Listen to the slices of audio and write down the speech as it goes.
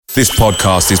This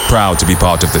podcast is proud to be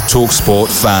part of the TalkSport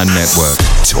Fan Network.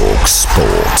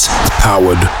 TalkSport.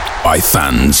 Powered by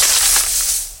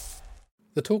fans.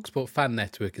 The TalkSport Fan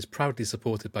Network is proudly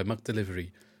supported by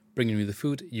McDelivery, bringing you the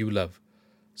food you love.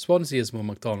 Swansea has more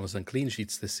McDonald's than clean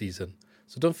sheets this season,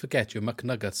 so don't forget your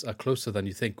McNuggets are closer than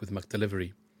you think with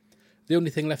McDelivery. The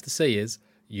only thing left to say is,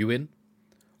 you in?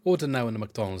 Order now in the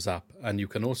McDonald's app, and you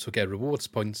can also get rewards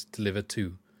points delivered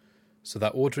too. So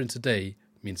that ordering today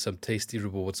means some tasty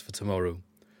rewards for tomorrow.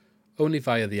 Only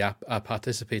via the app at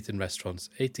participating restaurants.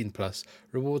 18 plus.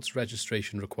 Rewards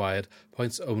registration required.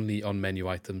 Points only on menu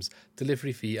items.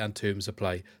 Delivery fee and terms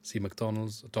apply. See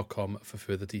mcdonalds.com for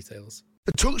further details.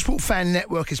 The TalkSport Fan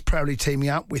Network is proudly teaming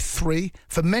up with 3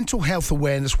 for Mental Health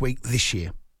Awareness Week this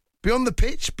year. Beyond the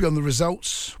pitch, beyond the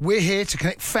results, we're here to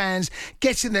connect fans,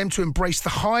 getting them to embrace the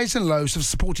highs and lows of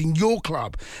supporting your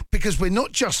club, because we're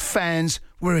not just fans,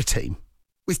 we're a team.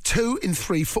 With 2 in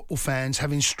 3 football fans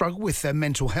having struggled with their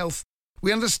mental health,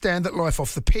 we understand that life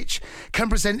off the pitch can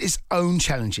present its own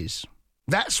challenges.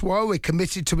 That's why we're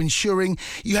committed to ensuring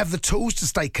you have the tools to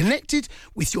stay connected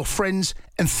with your friends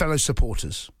and fellow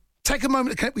supporters. Take a moment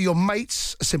to connect with your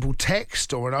mates. A simple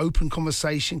text or an open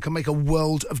conversation can make a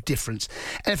world of difference.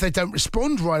 And if they don't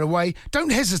respond right away,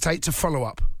 don't hesitate to follow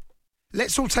up.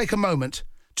 Let's all take a moment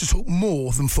to talk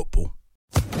more than football.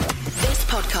 This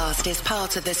podcast is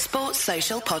part of the Sports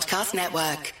Social Podcast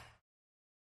Network.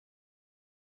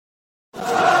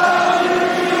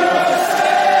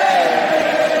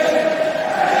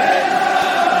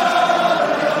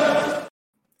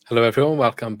 Hello everyone,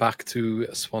 welcome back to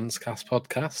Swanscast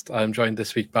podcast. I'm joined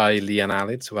this week by Lee and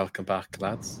Alid, so welcome back,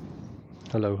 lads.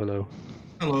 Hello, hello.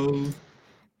 Hello.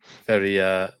 Very,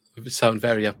 sound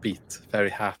very upbeat, very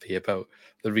happy about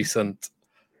the recent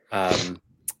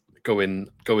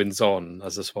goings on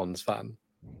as a Swans fan.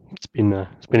 It's been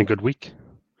a good week.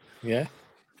 Yeah.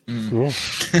 Yeah.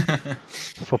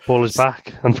 Football is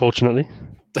back, unfortunately.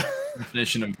 The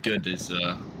definition of good is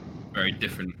very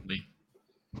differently.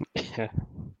 Yeah.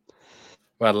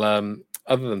 Well,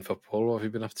 other than football, what have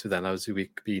you been up to then? How's your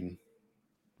week been?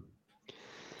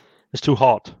 It's too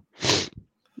hot.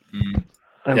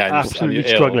 I'm absolutely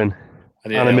struggling.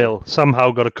 And I'm ill. Somehow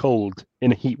got a cold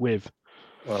in a heat wave.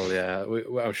 Well, yeah,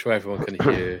 I'm sure everyone can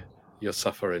hear you're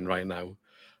suffering right now,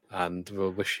 and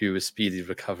we'll wish you a speedy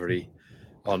recovery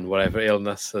on whatever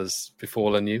illness has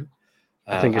befallen you.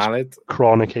 I think it's Alid?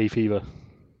 chronic hay fever.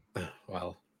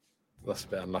 Well, that's a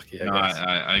bit unlucky, I No, guess.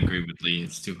 I agree with Lee.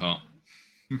 It's too hot.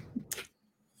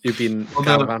 You've been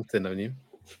gallivanting, haven't you?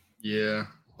 Yeah.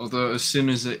 Although as soon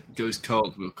as it goes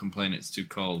cold, we'll complain it's too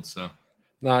cold. So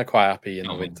No, I'm quite happy in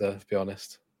the winter, to be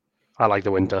honest. I like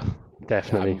the winter,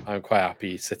 definitely. I'm quite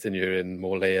happy sitting here in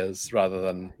more layers rather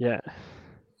than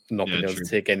not being able to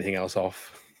take anything else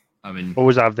off. I mean,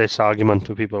 Always have this argument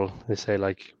with people. They say,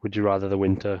 like, would you rather the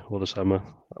winter or the summer?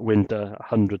 Winter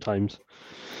 100 times.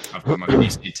 I've got my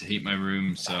PC to heat my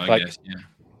room, so I guess, yeah.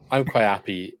 I'm quite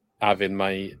happy having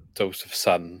my dose of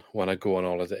sun when I go on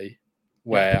holiday,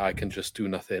 where I can just do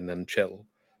nothing and chill.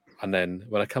 And then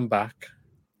when I come back,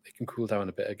 it can cool down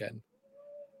a bit again.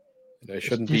 You know, it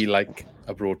shouldn't be like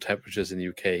abroad temperatures in the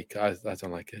UK. I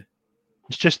don't like it.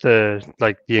 It's just the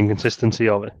inconsistency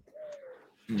of it.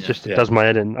 It does my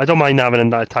head in. I don't mind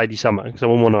having a tidy summer because I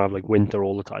won't want to have like winter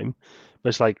all the time. But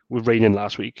it's like we're raining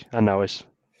last week, and now it's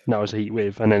a heat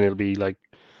wave, and then it'll be like.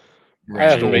 I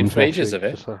haven't rained for ages of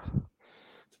it. So,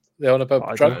 they're on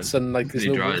about droughts and like there's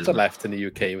no water left in the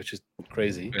UK, which is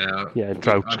crazy. Yeah,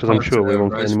 droughts because I'm sure we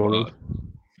won't get any more.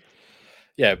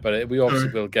 Yeah, but we obviously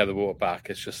will get the water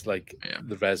back. It's just like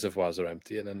the reservoirs are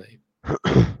empty, and then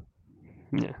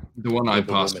yeah. The one I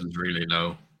passed was really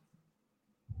low.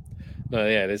 No,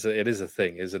 yeah, it is a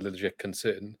thing. It's a legit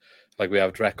concern. Like we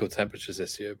have record temperatures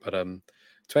this year, but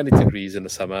 20 degrees in the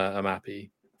summer, I'm happy.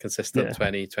 Consistent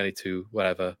 20, 22,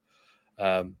 whatever.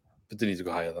 But they need to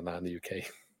go higher than that in the UK.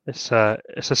 It's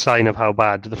a sign of how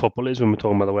bad the football is when we're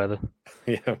talking about the weather.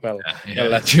 Yeah, well,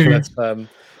 let's get to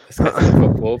the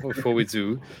football. But before we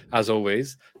do, as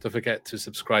always, don't forget to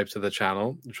subscribe to the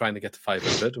channel. We're trying to get to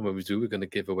 500, and when we do, we're going to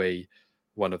give away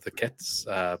one of the kits.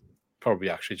 Probably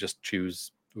actually just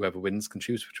choose whoever wins can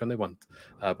choose which one they want.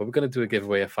 But we're going to do a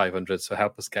giveaway of 500, so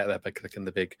help us get there by clicking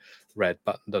the big red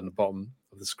button down the bottom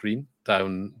of the screen,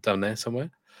 down there somewhere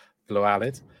below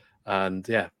Alid, and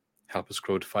help us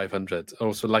grow to 500.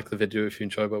 Also, like the video if you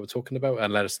enjoy what we're talking about,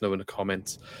 and let us know in the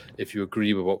comments if you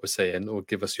agree with what we're saying, or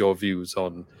give us your views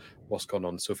on what's gone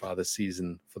on so far this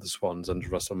season for the Swans under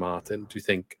Russell Martin. Do you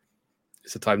think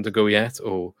it's the time to go yet,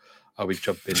 or are we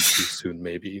jumping too soon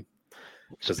maybe?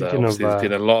 Because obviously there's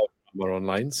been a lot more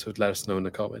online, so let us know in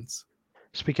the comments.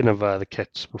 Speaking of the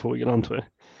kits, before we get on to it,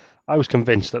 I was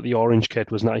convinced that the orange kit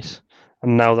was nice,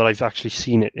 and now that I've actually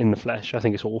seen it in the flesh, I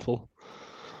think it's awful.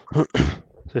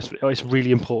 It's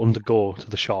really important to go to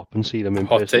the shop and see them in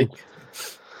Hot person. take.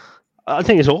 I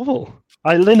think it's awful.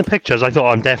 In the pictures, I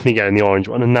thought I'm definitely getting the orange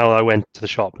one, and now I went to the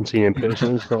shop and seen it in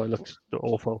person, so it looks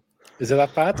awful. Is it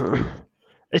that bad?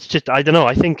 It's just, I don't know.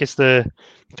 I think it's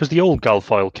because the old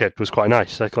Gulfoil kit was quite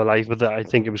nice. I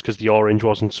think it was because the orange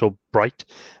wasn't so bright,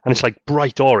 and it's like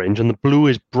bright orange, and the blue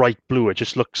is bright blue. It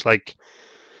just looks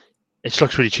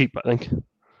really cheap. I think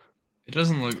it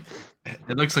doesn't look.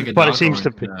 It looks like a. But it seems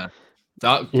to be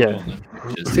dark. Yeah,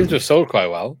 it seems to have sold quite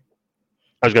well.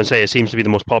 I was going to say it seems to be the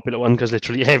most popular one because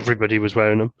literally everybody was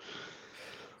wearing them.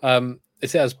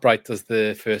 Is it as bright as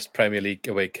the first Premier League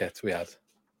away kit we had?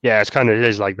 Yeah, it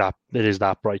is like that. It is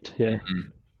that bright. Yeah,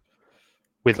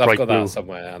 with bright I've got blue. that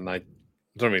somewhere, and I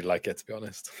don't really like it, to be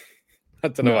honest. I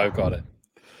don't know how I've got it.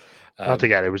 I had to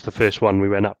get it. It was the first one we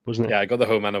went up, wasn't it? Yeah, I got the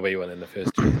home and away one in the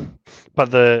first year. But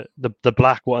the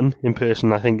black one in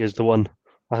person, I think, is the one.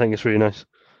 I think it's really nice.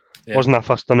 Yeah. Wasn't that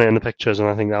fussed on it in the pictures, and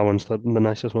I think that one's the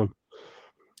nicest one.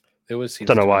 It always seems.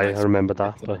 Don't know why I remember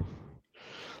that, but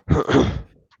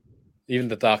even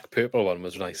the dark purple one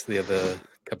was nice the other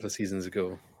couple of seasons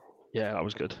ago. Yeah, that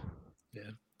was good.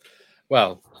 Yeah.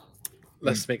 Well,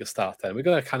 let's make a start then. We're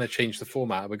going to kind of change the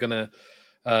format. We're going to,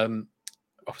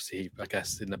 obviously, I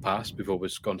guess in the past, we've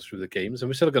always gone through the games, and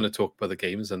we're still going to talk about the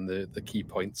games and the key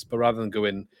points. But rather than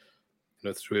going,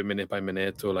 through it minute by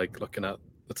minute or like looking at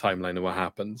the timeline of what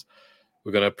happens,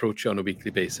 we're going to approach it on a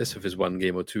weekly basis. If it's one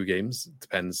game or two games, it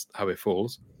depends how it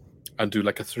falls, and do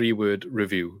like a 3-word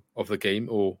review of the game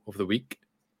or of the week,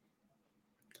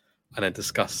 and then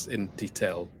discuss in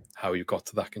detail how you got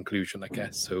to that conclusion, I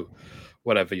guess. So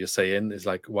whatever you're saying is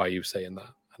like, why are you saying that?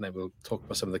 And then we'll talk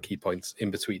about some of the key points in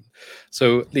between.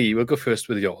 So Lee, we'll go first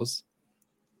with yours.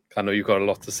 I know you've got a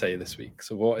lot to say this week.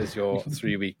 So what is your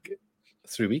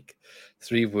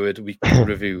 3-word week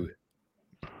review?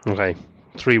 Okay.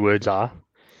 3 words are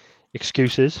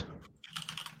excuses,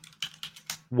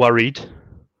 worried,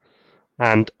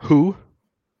 and who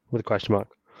with a question mark.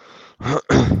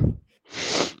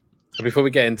 Before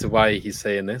we get into why he's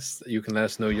saying this, you can let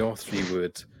us know your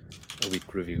 3-word a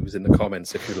week reviews in the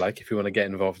comments if you like, if you want to get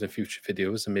involved in future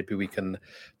videos, and maybe we can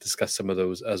discuss some of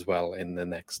those as well in the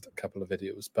next couple of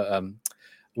videos. But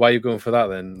why are you going for that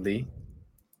then, Lee?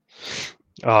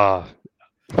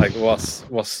 Like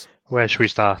what's where should we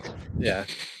start? Yeah.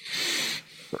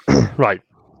 Right.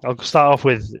 I'll start off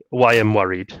with why I'm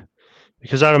worried.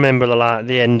 Because I remember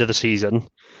the end of the season,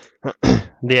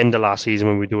 the end of last season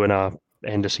when we were doing our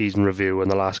end of season review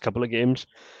and the last couple of games,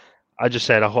 I just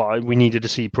said we needed to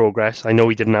see progress. I know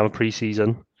we didn't have a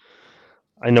pre-season.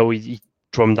 I know he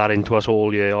drummed that into us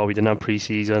all year. Oh, we didn't have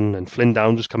pre-season, and Flynn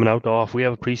Downs was coming out. Oh, if we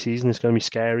have a pre-season, it's going to be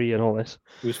scary and all this.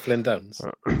 Who's Flynn Downs?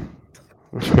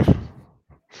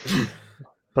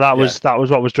 But that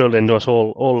was what was drilled into us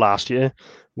all last year.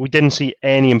 We didn't see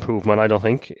any improvement, I don't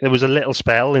think. There was a little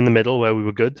spell in the middle where we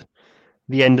were good.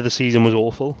 The end of the season was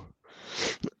awful.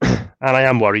 And I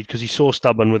am worried because he's so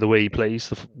stubborn with the way he plays,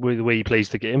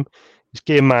 the game. His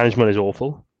game management is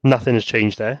awful. Nothing has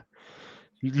changed there.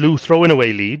 Lou throwing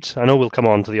away leads. I know we'll come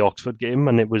on to the Oxford game,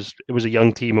 and it was a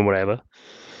young team and whatever.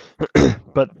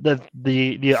 But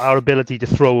our ability to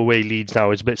throw away leads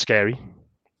now is a bit scary,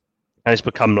 and it's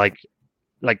become like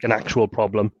an actual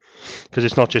problem because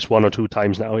it's not just 1 or 2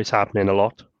 times now; it's happening a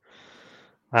lot.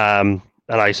 And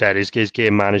I said his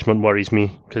game management worries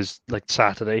me because, like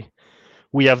Saturday,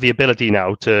 we have the ability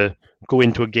now to go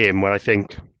into a game where I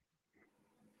think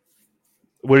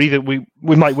we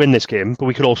might win this game, but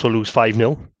we could also lose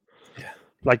 5-0. Yeah.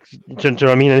 Like, do you know what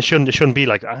I mean? And it shouldn't be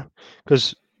like that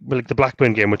because like the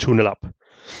Blackburn game, we're 2-0 up,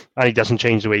 and he doesn't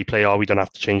change the way we play. Or we don't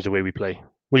have to change the way we play.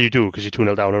 Well, you do because you're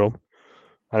 2-0 down at home,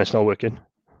 and it's not working.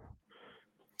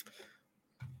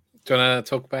 Do you want to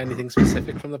talk about anything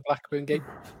specific from the Blackburn game?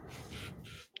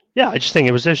 Yeah, I just think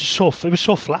it was so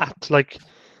flat. Like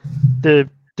the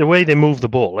way they move the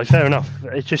ball. Like, fair enough.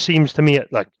 It just seems to me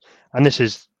and this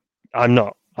is, I'm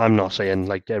not saying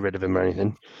like get rid of him or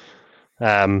anything.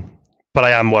 But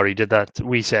I am worried that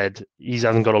we said he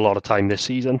hasn't got a lot of time this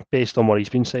season based on what he's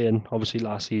been saying. Obviously,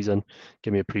 last season,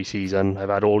 give me a pre-season. I've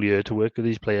had all year to work with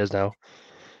these players now.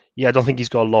 Yeah, I don't think he's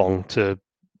got long to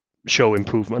show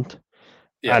improvement.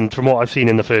 Yeah. And from what I've seen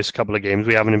in the first couple of games,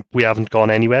 we haven't gone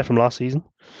anywhere from last season,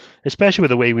 especially with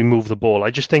the way we move the ball.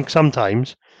 I just think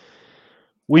sometimes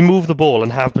we move the ball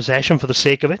and have possession for the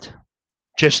sake of it,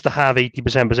 just to have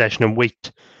 80% possession and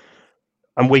wait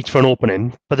for an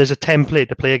opening. But there's a template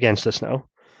to play against us now,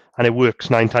 and it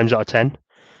works 9 times out of 10.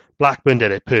 Blackburn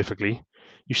did it perfectly.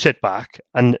 You sit back,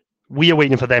 and we are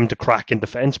waiting for them to crack in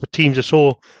defence, but teams are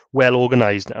so well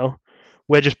organised now.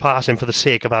 We're just passing for the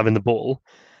sake of having the ball.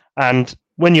 And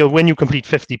when you complete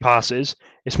 50 passes,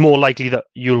 it's more likely that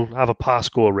you'll have a pass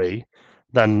go array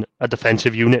than a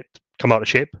defensive unit come out of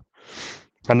shape.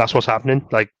 And that's what's happening.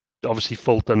 Like, obviously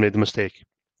Fulton made the mistake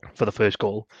for the first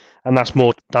goal, and that's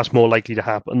more likely to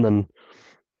happen than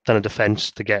a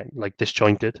defence to get like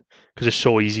disjointed, because it's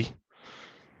so easy.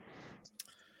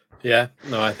 Yeah,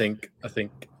 no, I think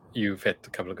you've hit a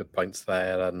couple of good points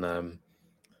there, and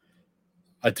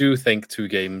I do think 2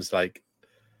 games, like,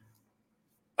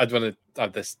 I don't want to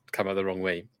have this come out the wrong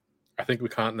way. I think we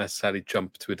can't necessarily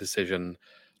jump to a decision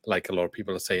like a lot of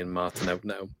people are saying Martin out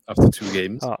now after 2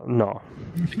 games. No.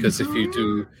 Because if you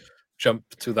do jump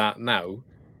to that now,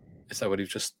 it's like, well, you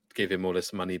just gave him all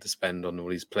this money to spend on all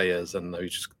these players, and now you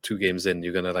just 2 games in,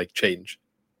 you're going to like change.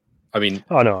 I mean,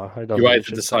 no, I don't. You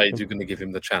either decide you're going to give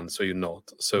him the chance or you're not.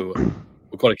 So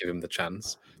we've got to give him the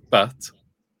chance. But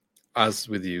as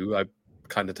with you, I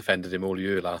kind of defended him all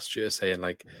year last year, saying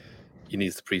like he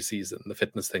needs the preseason. The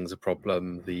fitness thing's a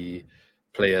problem. The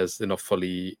players, they're not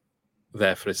fully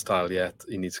there for his style yet.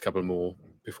 He needs a couple more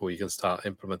before he can start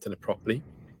implementing it properly.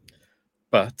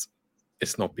 But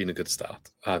it's not been a good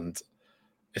start, and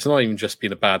it's not even just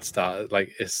been a bad start.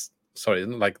 Like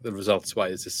like the results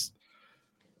wise,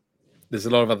 there's a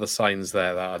lot of other signs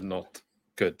there that are not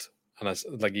good, and as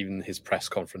like even his press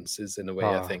conferences in a way,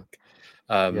 I think.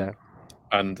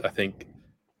 And I think,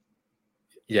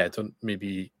 don't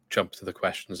maybe jump to the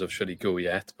questions of should he go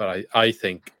yet, but I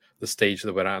think the stage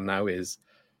that we're at now is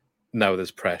now there's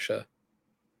pressure.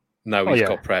 Now he's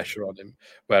got pressure on him,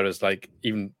 whereas like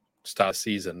even start of the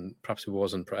season, perhaps it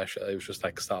wasn't pressure. It was just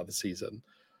like start of the season.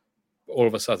 All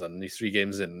of a sudden, he's 3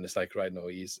 games in, and it's like, right, no,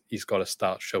 he's got to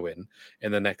start showing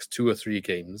in the next 2 or 3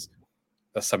 games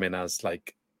that something has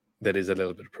like there is a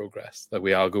little bit of progress, that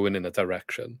we are going in a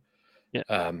direction.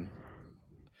 Yeah.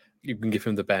 You can give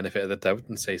him the benefit of the doubt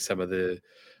and say some of the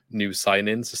new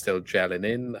sign-ins are still gelling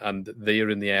in, and they are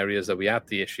in the areas that we had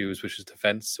the issues, which is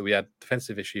defense. So we had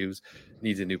defensive issues,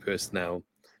 needed new personnel.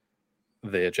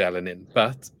 They're gelling in,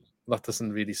 but that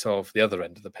doesn't really solve the other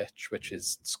end of the pitch, which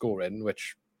is scoring,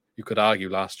 which you could argue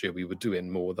last year we were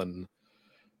doing more than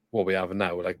what we have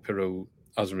now. Like Pirou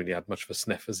hasn't really had much of a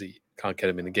sniff as he can't get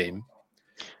him in the game.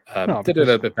 Did a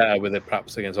little bit better with it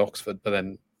perhaps against Oxford, but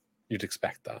then you'd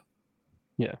expect that.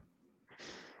 Yeah.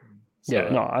 So, yeah,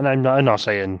 no, and I'm not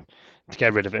saying to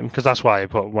get rid of him, because that's why I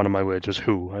put one of my words was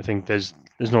who. I think there's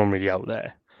no one really out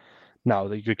there now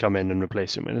that you could come in and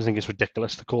replace him. And I think it's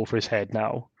ridiculous to call for his head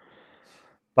now.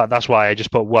 But that's why I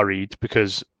just put worried,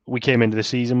 because we came into the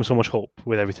season with so much hope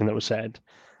with everything that was said.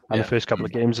 And the first couple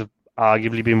of games have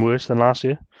arguably been worse than last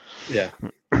year. Yeah.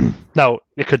 Now,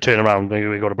 it could turn around. Maybe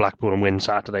we go to Blackpool and win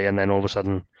Saturday, and then all of a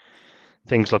sudden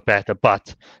things look better.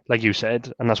 But like you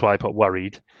said, and that's why I put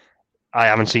worried, I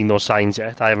haven't seen those signs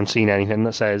yet. I haven't seen anything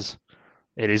that says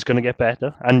it is going to get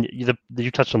better. And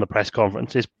you touched on the press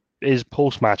conference. His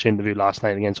post-match interview last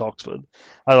night against Oxford,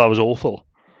 I thought it was awful.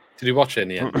 Did you watch it in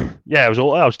the end? Yeah, it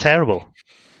was terrible.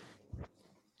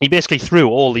 He basically threw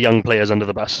all the young players under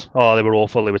the bus. Oh, they were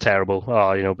awful. They were terrible.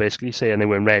 Oh, basically saying they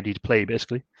weren't ready to play,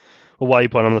 basically. Well, why are you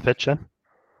putting on the pitch then?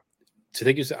 Do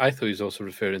you think I thought he was also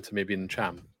referring to maybe in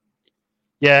Cham?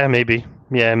 Yeah, maybe.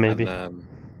 And,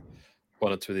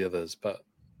 1 or 2 of the others, but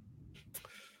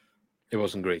it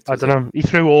wasn't great. I don't know. He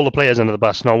threw all the players under the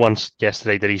bus. Not once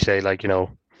yesterday did he say, like,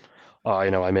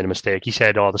 I made a mistake. He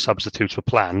said, the substitutes were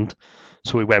planned,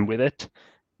 so we went with it.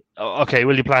 Okay,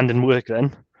 well, your plan didn't work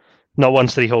then. Not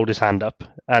once did he hold his hand up.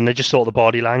 And I just thought the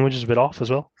body language was a bit off as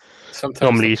well. Sometimes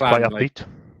normally he's quite upbeat.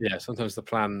 Sometimes the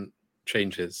plan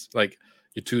changes. Like,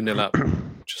 you're 2-0 up,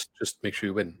 just make sure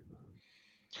you win.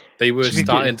 They were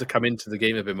starting to come into the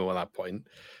game a bit more at that point.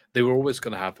 They were always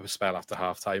going to have a spell after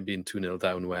half-time being 2-0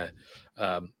 down where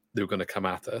they were going to come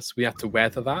at us. We had to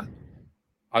weather that.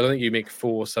 I don't think you make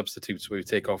 4 substitutes where you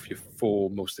take off your 4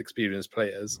 most experienced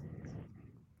players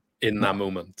in that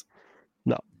moment.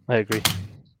 No, I agree.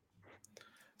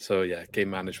 So, yeah,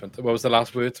 game management. What was the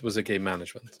last word? Was it game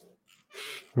management?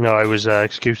 No, it was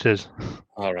excuses.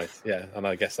 All right, yeah, and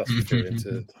I guess that's referring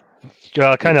to...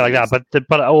 Yeah, kind of like that.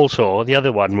 But also, the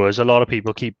other one was a lot of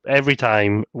people every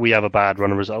time we have a bad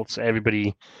run of results,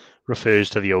 everybody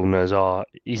refers to the owners,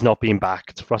 he's not being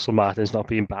backed. Russell Martin's not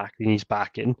being backed. He needs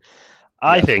backing.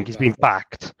 I think he's been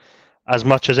backed as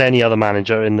much as any other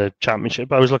manager in the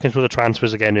Championship. I was looking through the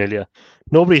transfers again earlier.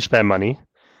 Nobody's spent money.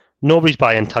 Nobody's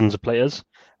buying tons of players.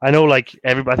 I know, I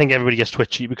think everybody gets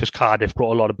twitchy because Cardiff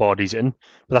brought a lot of bodies in,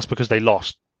 but that's because they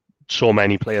lost so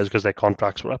many players because their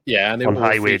contracts were up. Yeah, and they on were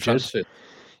high wages. Transfer.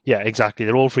 Yeah, exactly.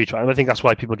 They're all free transfer. I think that's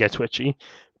why people get twitchy.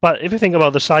 But if you think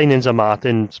about the signings that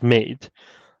Martin's made,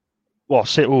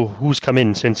 who's come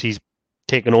in since he's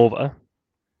taken over?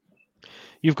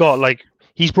 You've got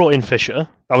he's brought in Fisher.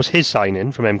 That was his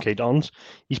signing from MK Dons.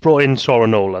 He's brought in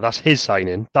Soranola. That's his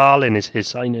signing. Darlin is his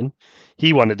signing.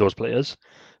 He wanted those players.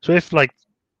 So if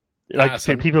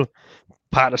people,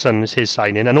 Patterson is his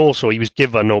signing, and also he was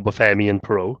given Obafemi and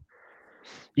Perot.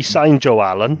 He signed Joe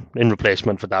Allen in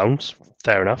replacement for Downs.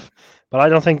 Fair enough. But I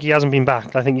don't think he hasn't been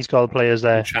backed. I think he's got players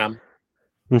there.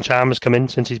 And Cham has come in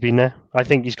since he's been there. I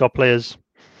think he's got players.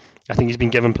 I think he's been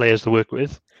given players to work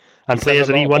with. And players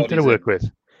that he wanted to work with.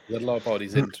 He had a lot of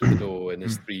bodies in through the door in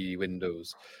his 3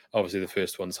 windows. Obviously, the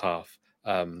first one's half.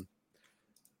 I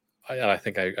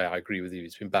think I agree with you.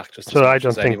 He's been backed just as much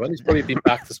as anyone. He's probably been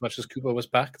backed as much as Cooper was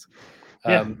backed.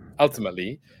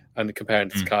 Ultimately, and comparing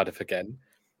to Cardiff again,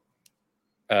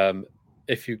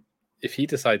 if he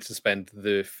decides to spend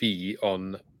the fee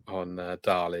on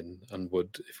Darlin and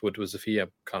Wood, if Wood was a fee, I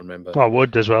can't remember. Oh,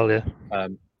 Wood as well, yeah.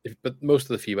 But most of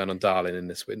the fee went on Darlin in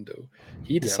this window.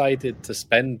 He decided to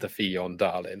spend the fee on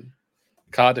Darlin.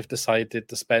 Cardiff decided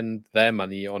to spend their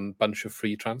money on a bunch of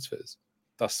free transfers.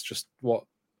 That's just what.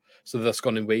 So that's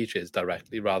gone in wages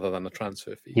directly rather than a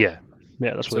transfer fee. Yeah,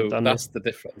 that's what they've done. That's the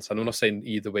difference. And I'm not saying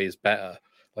either way is better.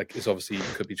 It's obviously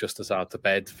it could be just as hard to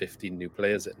bed 15 new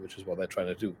players in, which is what they're trying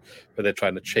to do. But they're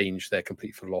trying to change their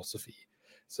complete philosophy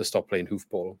to stop playing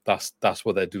hoofball. That's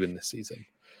what they're doing this season.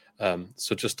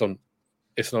 So just on,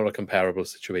 it's not a comparable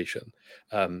situation.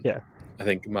 I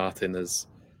think Martin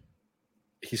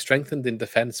he's strengthened in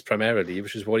defence primarily,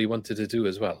 which is what he wanted to do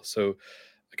as well. So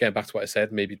again, back to what I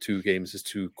said, maybe 2 games is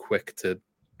too quick to.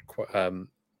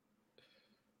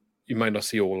 You might not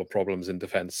see all the problems in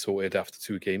defence sorted after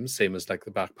 2 games, same as the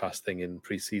back pass thing in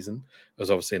pre-season. There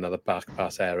was obviously another back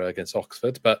pass error against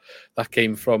Oxford, but that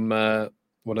came from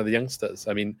one of the youngsters.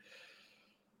 I mean,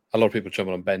 a lot of people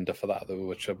jumping on Bender for that, though,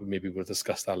 which maybe we'll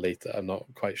discuss that later. I'm not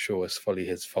quite sure it's fully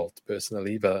his fault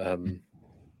personally, but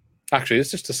actually,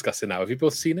 let's just discuss it now. Have you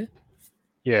both seen it?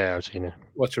 Yeah, I've seen it.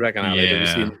 What do you reckon, Ali? Have you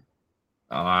seen it?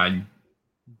 I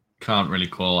can't really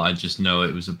call. I just know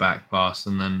it was a back pass,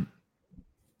 and then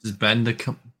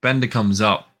Bender comes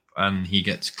up and he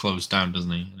gets closed down,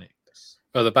 doesn't he?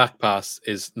 Well, the back pass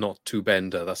is not to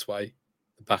Bender. That's why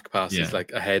the back pass is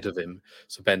ahead of him,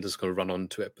 so Bender's going to run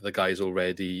onto it, but the guy's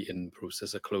already in the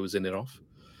process of closing it off.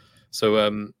 So,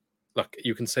 look,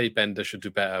 you can say Bender should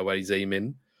do better where he's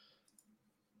aiming,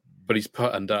 but he's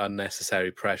put under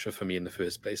unnecessary pressure for me in the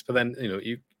first place. But then,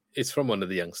 it's from one of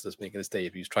the youngsters making his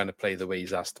debut. He's trying to play the way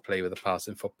he's asked to play with a pass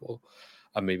in football,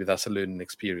 and maybe that's a learning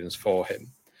experience for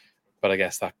him. But I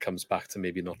guess that comes back to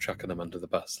maybe not chucking him under the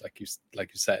bus, like you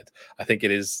said. I think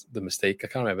it is the mistake. I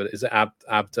can't remember. Is it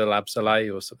Abdul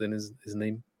Absalai or something? Is his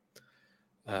name?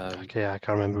 I can't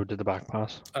remember who did the back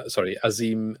pass. Sorry,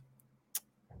 Azim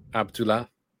Abdullah.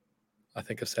 I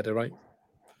think I've said it right.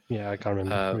 Yeah, I can't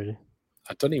remember really.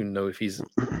 I don't even know if he's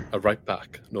a right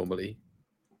back normally.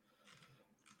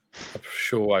 I'm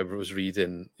sure I was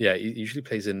reading. Yeah, he usually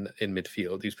plays in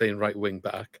midfield. He's playing right wing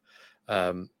back.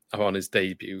 On his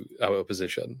debut, out of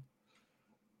position.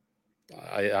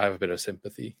 I have a bit of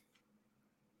sympathy.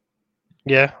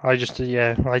 Yeah, I do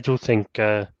think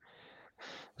it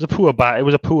was a poor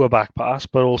back pass,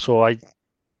 but also I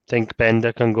think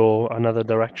Bender can go another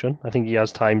direction. I think he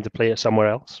has time to play it somewhere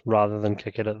else rather than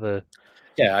kick it at the.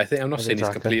 Yeah, I think I'm not saying he's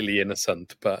completely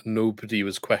innocent, but nobody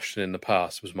was questioning the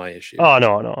pass was my issue. Oh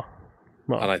no.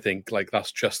 And I think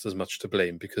that's just as much to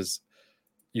blame because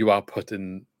you are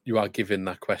giving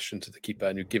that question to the keeper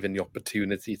and you're giving the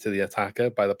opportunity to the attacker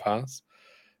by the pass.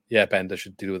 Yeah, Bender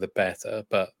should deal with it better,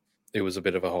 but it was a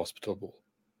bit of a hospital ball.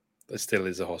 It still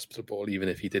is a hospital ball, even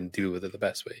if he didn't deal with it the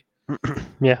best way.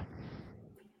 Yeah.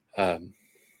 But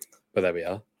there we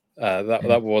are.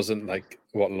 That wasn't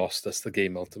what lost us the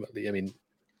game ultimately. I mean,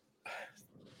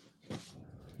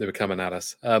 they were coming at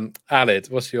us. Alid,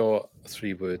 what's your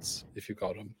 3 words if you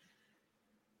got them?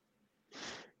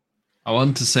 I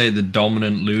want to say the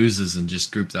dominant losers and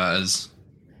just group that as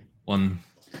one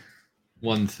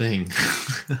thing.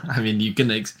 I mean, you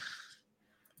can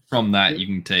from that you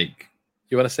can take.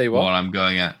 You want to say what? What I'm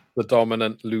going at. The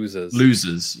dominant losers.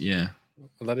 Losers, yeah.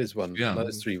 Well, that is one. Yeah. That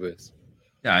is 3 words.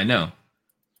 Yeah, I know.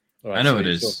 Right, I know so it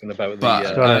is. But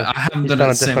I haven't done it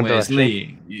the same way as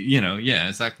Lee. Yeah,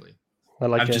 exactly.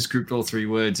 I've just grouped all 3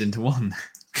 words into one.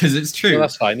 Because it's true. Well,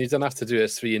 that's fine. You don't have to do it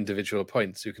as 3 individual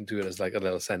points. You can do it as a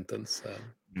little sentence.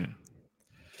 Yeah.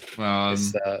 Well, do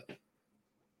you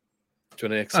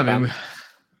want to expand? I mean,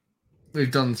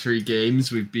 we've done 3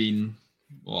 games. We've been,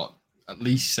 at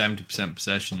least 70%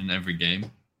 possession in every game.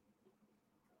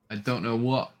 I don't know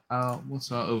what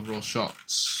What's our overall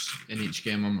shots in each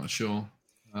game? I'm not sure.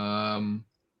 They're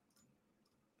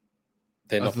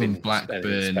not been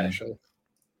Blackburn, special.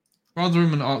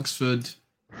 Rotherham and Oxford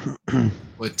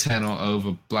were 10 or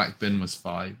over. Blackburn was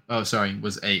 5. Oh, sorry,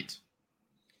 was 8.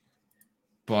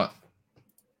 But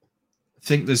I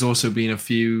think there's also been a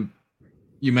few.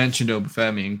 You mentioned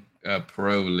Obafemi and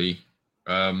Paroli.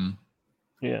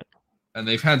 Yeah. And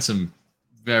they've had some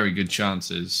very good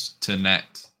chances to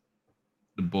net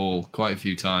the ball quite a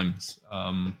few times.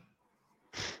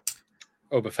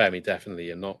 Obafemi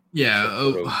definitely, and not.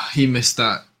 Yeah, he missed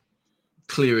that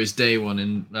clear as day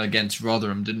one against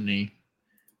Rotherham, didn't he?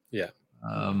 Yeah.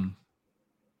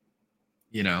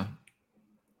 You know.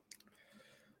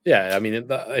 Yeah, I mean,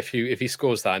 if he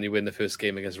scores that and you win the first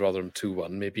game against Rotherham 2-1,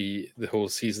 maybe the whole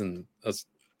season has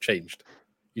changed.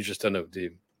 You just don't know, do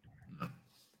you? No.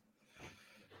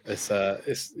 It's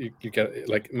you get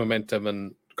like momentum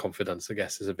and confidence, I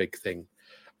guess, is a big thing,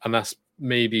 and that's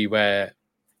maybe where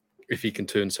if he can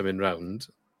turn something round,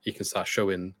 he can start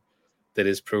showing there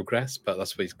is progress. But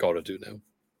that's what he's got to do now.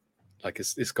 Like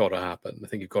it's got to happen. I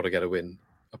think you've got to get a win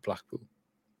at Blackpool.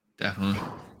 Definitely.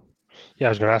 Yeah, I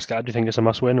was going to ask that. Do you think it's a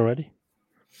must-win already?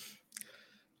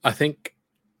 I think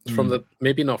from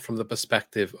maybe not from the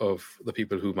perspective of the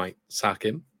people who might sack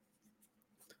him,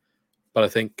 but I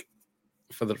think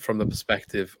from the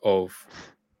perspective of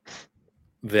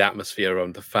the atmosphere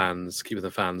around the fans, keeping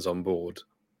the fans on board,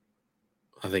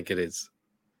 I think it is.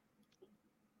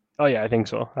 Oh yeah, I think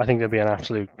so. I think there'll be an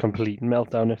absolute complete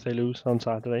meltdown if they lose on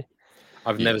Saturday.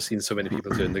 I've never seen so many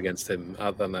people turned against him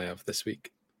than I have this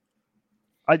week.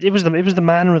 It was the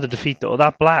manner of the defeat though.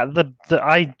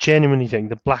 I genuinely think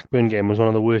the Blackburn game was one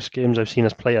of the worst games I've seen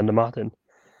us play under Martin.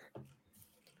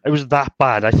 It was that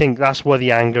bad. I think that's where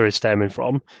the anger is stemming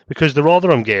from. Because the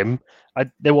Rotherham game,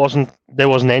 there wasn't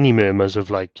any murmurs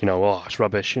of like, oh, it's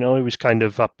rubbish. It was kind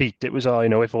of upbeat. It was,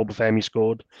 if Obafemi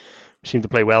scored, we seemed to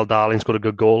play well. Darling scored a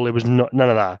good goal. It was none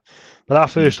of that. But that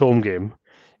first home game,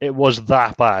 it was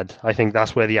that bad. I think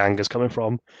that's where the anger's coming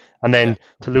from. And then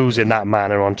to lose in that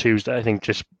manner on Tuesday, I think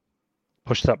just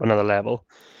pushed it up another level.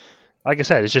 Like I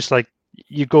said, it's just like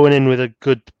you're going in with a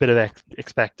good bit of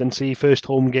expectancy. First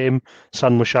home game,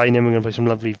 sun was shining. We're going to play some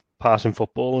lovely passing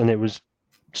football, and it's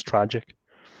tragic.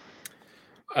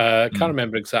 Can't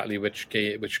remember exactly which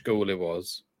goal it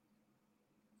was.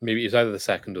 Maybe it was either the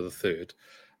second or the third.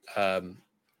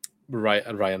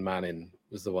 Ryan Manning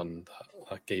was the one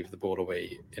that gave the ball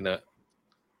away in a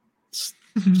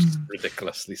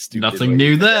ridiculously stupid Nothing way.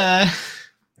 new there.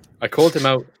 I called him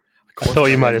out. I thought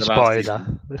you might have spied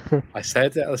that. I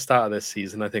said it at the start of this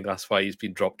season. I think that's why he's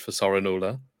been dropped for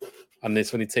Sorinola. And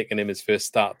it's when he's taken him his first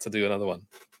start to do another one.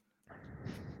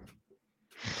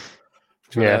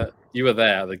 You were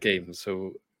there at the game,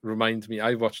 so remind me.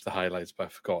 I watched the highlights, but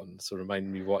I've forgotten. So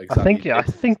remind me what exactly. I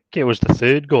think it was the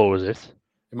third goal, was it?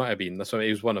 It might have been. It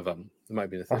was one of them. It might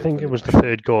have been the third. I think it was the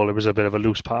third goal. It was a bit of a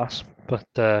loose pass, but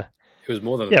it was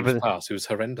more than a loose pass. It was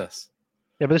horrendous.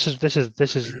 Yeah, but this is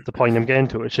the point I'm getting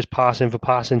to. It's just passing for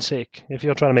passing's sake. If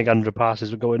you're trying to make 100 passes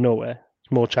but going nowhere,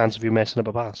 there's more chance of you messing up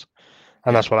a pass,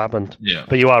 and that's what happened. Yeah.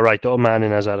 But you are right, though.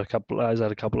 Manning has had a couple of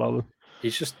them.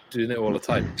 He's just doing it all the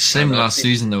time. Same last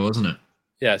season, though, wasn't it?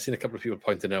 Yeah, I've seen a couple of people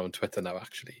pointing out on Twitter now,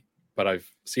 actually, but I've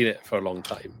seen it for a long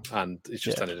time, and he's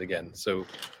just done it again. So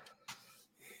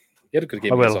he had a good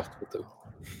game.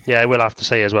 Yeah, I will have to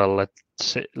say as well.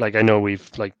 Like I know we've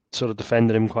sort of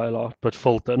defended him quite a lot, but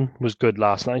Fulton was good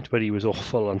last night, but he was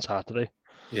awful on Saturday.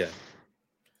 Yeah,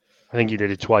 I think he did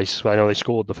it twice. I know they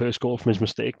scored the first goal from his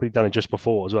mistake, but he'd done it just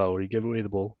before as well, where he gave away the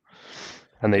ball,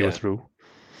 and they were through.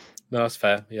 No, that's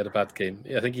fair. He had a bad game.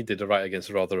 Yeah, I think he did all right against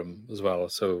Rotherham as well.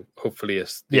 So hopefully, he did.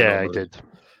 Yeah,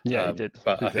 he did.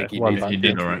 But I think he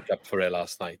did all right up for it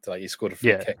last night. Like he scored a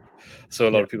free kick. So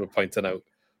a lot of people pointing out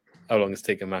how long it's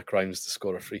taken Matt Grimes to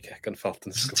score a free kick, and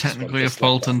Fulton technically a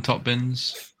Fulton top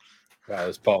bins. Well, it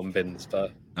was bottom bins,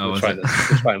 but we're trying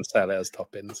to sell it as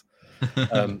top bins.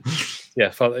 It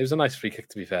was a nice free kick,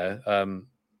 to be fair. And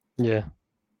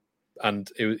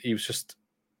he was just.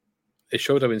 It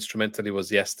showed how instrumental he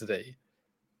was yesterday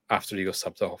after he got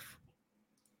subbed off.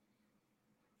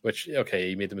 Which,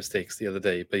 he made the mistakes the other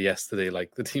day, but yesterday,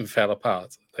 the team fell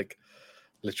apart.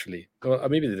 Literally. Well,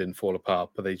 maybe they didn't fall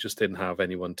apart, but they just didn't have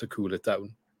anyone to cool it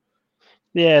down.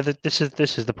 Yeah, this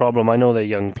is the problem. I know they're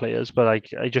young players, but I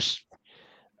just...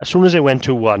 As soon as it went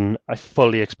 2-1, I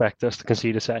fully expect us to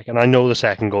concede a second. I know the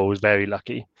second goal was very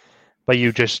lucky, but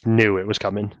you just knew it was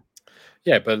coming.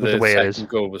 Yeah, but the second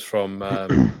goal was from...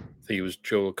 I think it was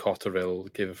Joe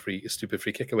Cotterill gave a stupid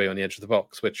free kick away on the edge of the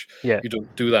box, which you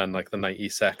don't do that in the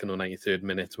 92nd or 93rd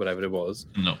minute, whatever it was.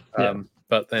 No.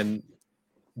 But then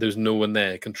there's no one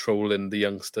there controlling the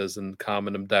youngsters and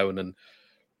calming them down and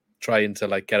trying to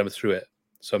like get them through it.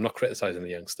 So I'm not criticizing the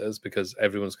youngsters because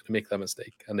everyone's going to make that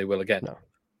mistake and they will again. No.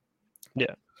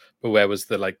 Yeah. But where was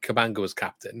the like Cabango was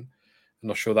captain? I'm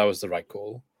not sure that was the right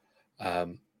call.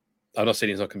 I'm not saying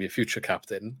he's not going to be a future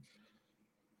captain,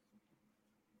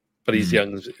 but he's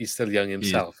young. He's still young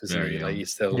himself, isn't he? Young. Like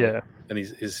he's still, and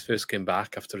he's his first game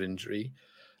back after injury.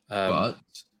 But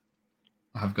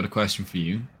I've got a question for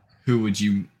you. Who would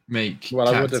you make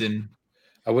captain?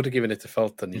 I would have given it to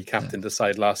Felton. He captained the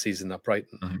side last season at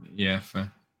Brighton. Yeah,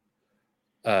 fair.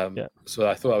 So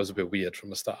I thought that was a bit weird from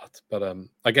the start, but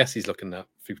I guess he's looking at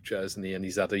future, isn't he? And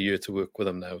he's had a year to work with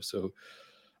him now. So,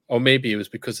 or maybe it was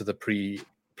because of the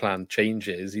pre-planned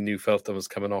changes. He knew Felton was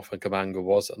coming off and Cabango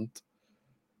wasn't.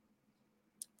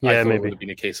 Yeah, I thought maybe it would have been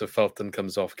a case of Felton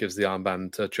comes off, gives the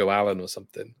armband to Joe Allen or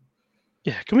something.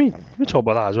 Yeah, can we talk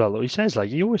about that as well? He says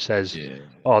he always says,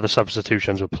 "Oh, the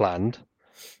substitutions were planned."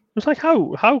 It's like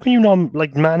how can you not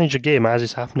like manage a game as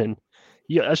it's happening?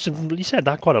 Yeah, he said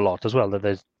that quite a lot as well, that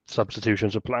there's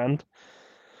substitutions are planned.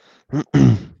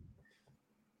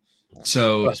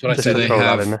 So that's what I do they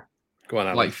have, go on,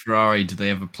 Alan. like Ferrari, do they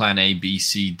have a plan A, B,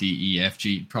 C, D, E, F,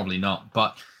 G? Probably not,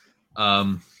 but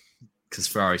because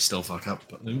Ferrari still fuck up.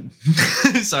 But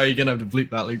sorry, you're gonna have to bleep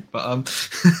that, Luke. But I'm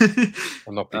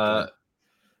not bleeping.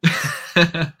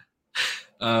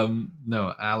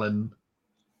 No, Alan.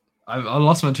 I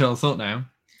lost my train of thought now.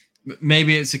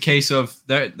 Maybe it's a case of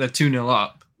they're 2-0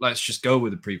 up. Let's just go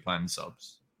with the pre-planned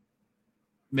subs.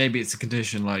 Maybe it's a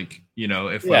condition like,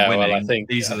 if we're winning, well, I think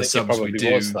these are the subs we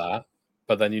do. Was that,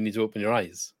 but then you need to open your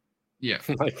eyes. Yeah,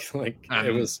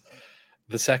 it was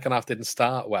the second half didn't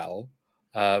start well,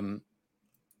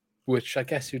 which I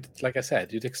guess you'd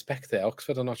expect it.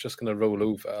 Oxford are not just going to roll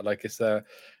over. Like it's their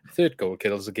third goal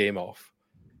kills the game off.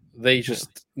 They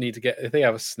just need to if they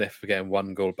have a sniff for getting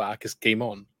one goal back, it's game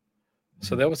on.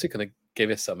 So they're obviously going to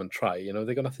give it some and try.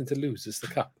 They've got nothing to lose. It's the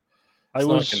cup. It's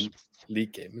not like a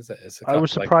league game, is it? It's a cup. I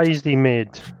was surprised he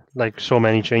made so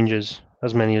many changes,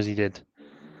 as many as he did.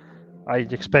 I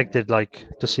expected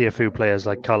to see a few players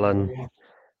like Cullen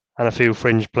and a few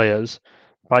fringe players,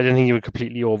 but I didn't think he would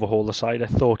completely overhaul the side. I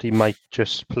thought he might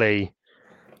just play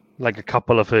a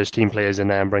couple of first team players in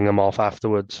there and bring them off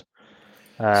afterwards.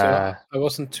 So I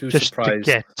wasn't too surprised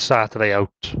to get Saturday out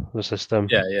the system.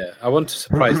 Yeah. I wasn't too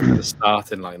surprised with the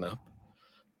starting lineup,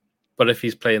 but if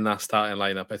he's playing that starting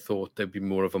lineup, I thought there'd be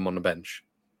more of him on the bench.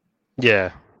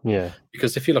 Yeah.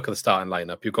 Because if you look at the starting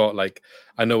lineup, you've got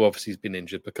I know obviously he's been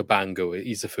injured, but Cabango,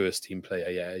 he's a first team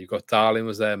player. Yeah, you got Darling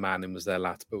was there, Manning was there,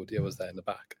 Latbodia was there in the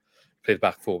back. Played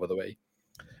back four, by the way.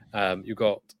 You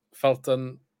got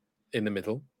Felton in the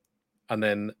middle, and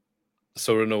then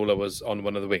Sorinola was on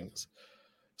one of the wings.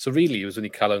 So really, it was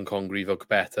only Cullen, Congreve,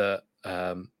 Ogbeta,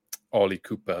 Ollie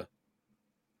Cooper,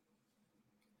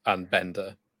 and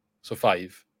Bender. So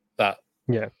 5 that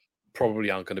probably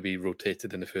aren't going to be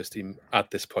rotated in the first team at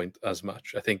this point as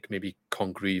much. I think maybe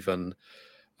Congreve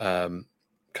and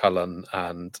Cullen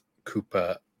and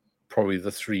Cooper, probably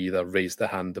the 3 that raised their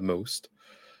hand the most.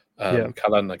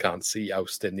 Cullen, I can't see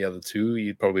ousting the other 2.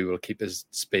 He probably will keep his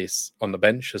space on the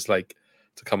bench as to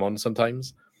come on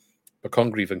sometimes. But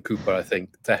Congreve and Cooper, I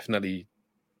think, definitely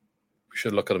we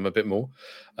should look at them a bit more.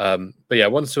 But yeah, I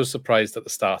wasn't so surprised at the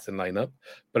starting lineup.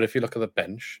 But if you look at the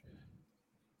bench,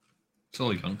 it's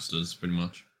all youngsters, pretty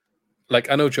much.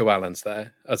 I know Joe Allen's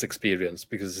there as experience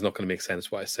because it's not going to make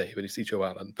sense what I say when you see Joe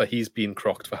Allen. But he's been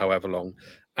crocked for however long,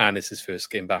 and it's his first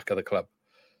game back at the club.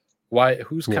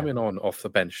 Who's coming on off the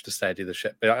bench to steady the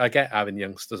ship? I get having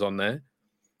youngsters on there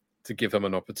to give them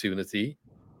an opportunity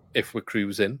if we're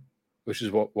cruising, which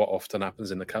is what often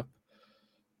happens in the cup.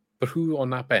 But who on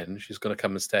that bench is going to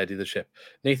come and steady the ship?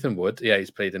 Nathan Wood,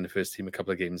 he's played in the first team a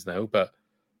couple of games now, but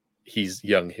he's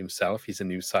young himself. He's a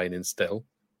new signing still.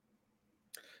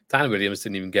 Dan Williams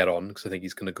didn't even get on because I think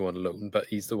he's going to go on loan, but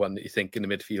he's the one that you think in the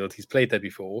midfield. He's played there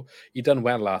before. He done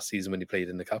well last season when he played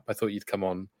in the cup. I thought he'd come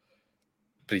on,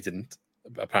 but he didn't.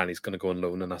 Apparently he's going to go on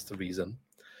loan, and that's the reason.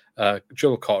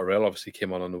 Joel Cotterill obviously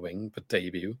came on the wing, but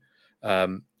debut.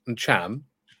 And Cham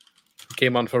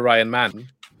came on for Ryan Mann,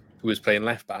 who was playing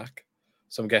left back.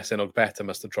 So I'm guessing Ogbeta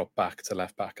must have dropped back to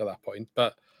left back at that point.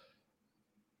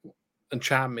 And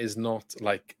Cham is not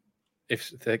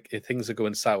if things are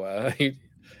going sour,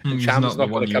 Cham's not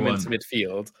going to come into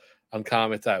midfield and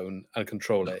calm it down and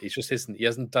control it. He just isn't. He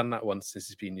hasn't done that once since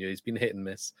he's been here. He's been hit and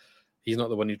miss. He's not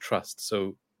the one you trust.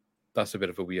 So that's a bit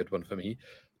of a weird one for me.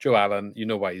 Joe Allen, you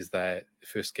know why he's there.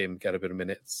 First game, get a bit of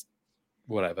minutes,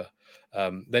 whatever.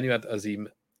 Then you had Azim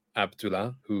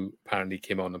Abdullah, who apparently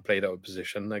came on and played out of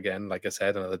position again. Like I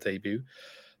said, another debut.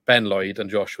 Ben Lloyd and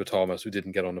Joshua Thomas, who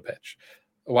didn't get on the pitch.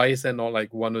 Why is there not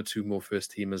like one or two more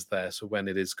first teamers there? So when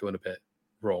it is going a bit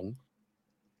wrong,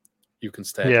 you can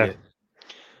steady it.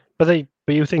 But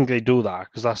you think they do that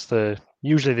because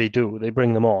usually they do. They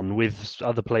bring them on with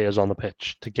other players on the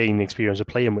pitch to gain the experience of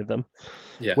playing with them.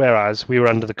 Yeah. Whereas we were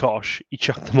under the cosh, he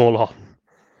chucked them all on,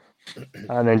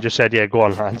 and then just said, "Yeah, go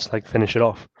on, lads, like finish it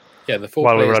off." Yeah, the four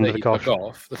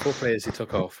players he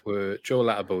took off were Joe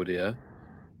Latibodia,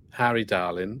 Harry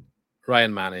Darlin,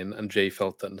 Ryan Manning, and Jay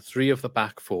Felton. 3 of the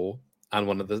back 4, and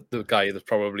one of the guy that's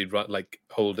probably like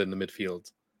holding the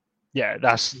midfield. Yeah,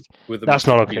 that's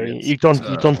not okay. You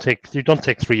don't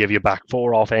take 3 of your back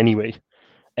 4 off anyway,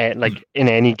 like in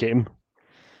any game.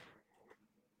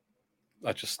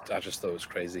 I just thought it was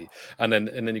crazy, and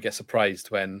then you get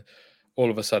surprised when all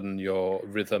of a sudden your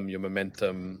rhythm, your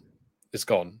momentum is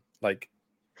gone. Like,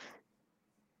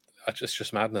 it's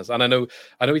just madness. And I know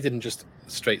he didn't just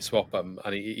straight swap them,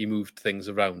 and he moved things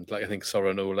around. Like I think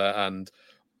Soranola and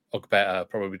Ogbeta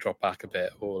probably dropped back a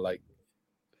bit, or like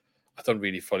I don't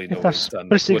really fully know what he's done.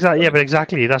 But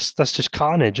exactly. That's just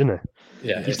carnage, isn't it?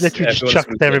 Yeah, he's literally just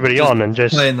chucked everybody on and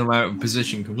just playing them out of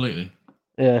position completely.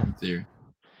 Yeah.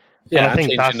 Yeah, I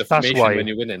think that's why when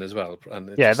you're winning as well.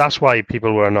 That's why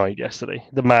people were annoyed yesterday.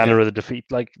 The manner of the defeat.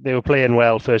 Like they were playing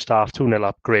well first half, 2-0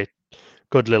 up, great,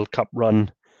 good little cup run,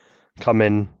 come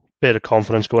in, bit of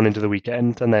confidence going into the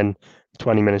weekend, and then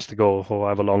 20 minutes to go,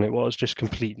 however long it was, just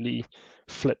completely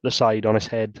flipped the side on his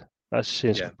head. That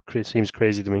seems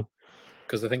crazy to me.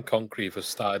 Because I think Concrieve has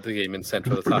started the game in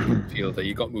central attacking fielder.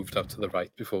 He got moved up to the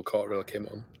right before Cotterill came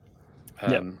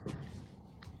on.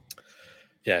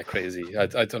 Yeah, crazy. I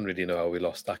don't really know how we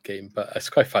lost that game, but it's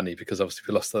quite funny because obviously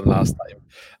we lost them last time.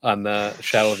 And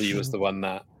Shelby was the one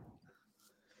that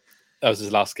was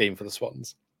his last game for the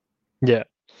Swans. Yeah.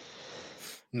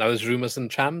 Now there's rumours and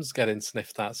Cham's getting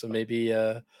sniffed at, so maybe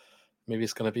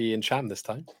it's going to be in Cham this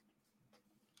time.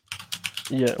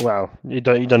 Yeah, well, you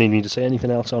don't even need to say anything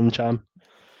else on Cham.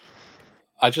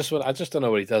 I just don't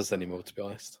know what he does anymore, to be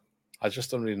honest. I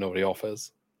just don't really know what he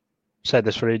offers. Said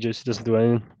this for ages. He doesn't do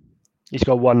anything. He's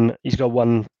got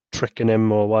one trick in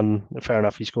him, or one. Fair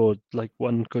enough. He scored like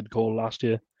one good goal last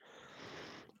year.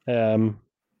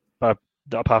 But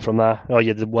apart from that,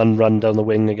 the one run down the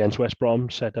wing against West Brom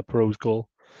set up Rowe's goal.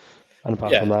 And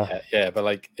apart from that, but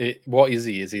like, what is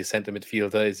he? Is he a centre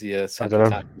midfielder? Is he a centre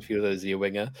attack midfielder? Is he a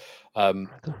winger?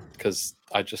 Because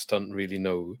I just don't really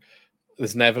know.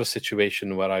 There's never a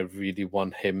situation where I really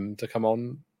want him to come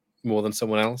on more than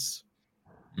someone else.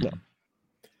 No.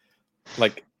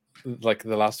 Like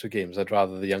the last 2 games, I'd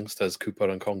rather the youngsters Cooper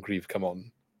and Concrieve come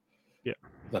on,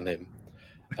 than him.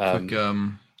 Quick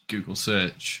Google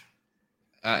search.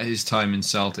 At his time in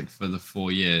Celtic for the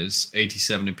 4 years,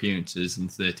 87 appearances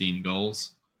and 13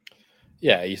 goals.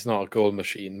 Yeah, he's not a goal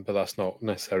machine, but that's not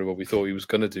necessarily what we thought he was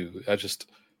going to do. I just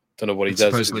don't know what he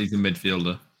does. Supposedly he's a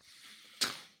midfielder.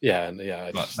 Yeah.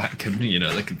 But that could be,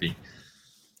 that could be.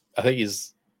 I think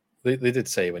they did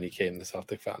say when he came, the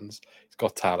Celtic fans, he's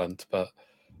got talent, but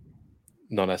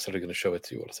not necessarily going to show it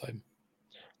to you all the time.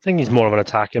 I think he's more of an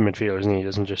attacking midfielder, isn't he?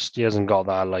 He hasn't got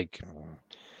that like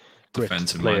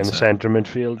defensive play in the centre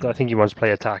midfield. I think he wants to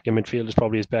play attacking midfield is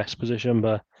probably his best position,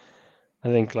 but I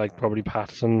think like probably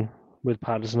Patterson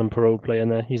and Perot playing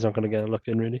there, he's not going to get a look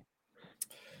in really.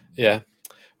 Yeah.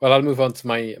 Well, I'll move on to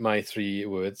my 3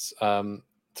 words.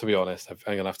 To be honest, I'm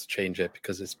going to have to change it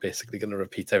because it's basically going to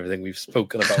repeat everything we've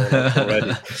spoken about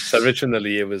already. So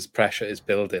originally it was pressure is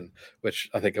building, which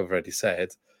I think I've already said.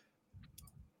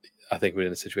 I think we're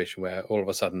in a situation where all of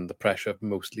a sudden the pressure,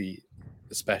 mostly,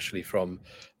 especially from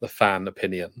the fan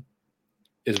opinion,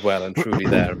 is well and truly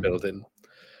there and building.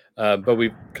 But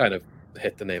we've kind of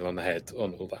hit the nail on the head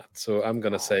on all that. So I'm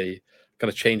going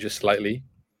to change it slightly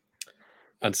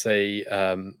and say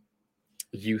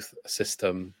youth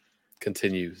system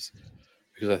continues,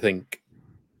 because I think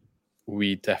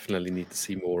we definitely need to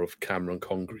see more of Cameron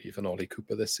Congreve and Ollie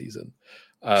Cooper this season.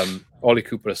 Ollie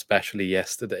Cooper, especially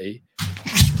yesterday,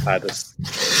 had us.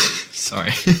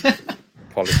 Sorry.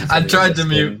 Apologies. I tried to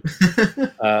mute.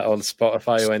 On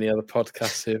Spotify or any other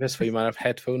podcast service where you might have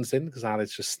headphones in, because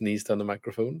Alex just sneezed on the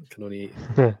microphone. I can only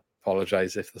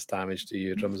apologise if there's damage to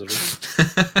your drums or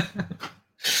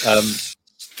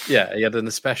yeah, he had an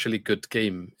especially good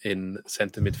game in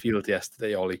centre midfield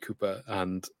yesterday, Ollie Cooper,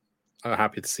 and I'm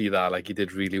happy to see that. Like, he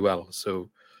did really well. So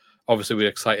obviously we're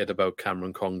excited about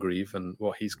Cameron Congreve and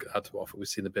what he's had to offer. We've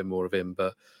seen a bit more of him,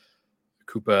 but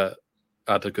Cooper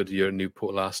had a good year in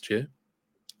Newport last year,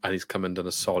 and he's come and done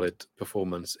a solid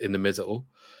performance in the middle.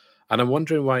 And I'm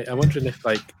wondering if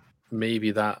like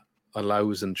maybe that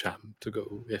allows Cham to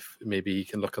go. If maybe he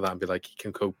can look at that and be like, he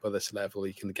can cope at this level,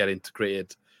 he can get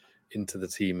integrated into the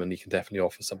team, and he can definitely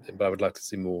offer something. But I would like to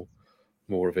see more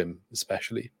of him,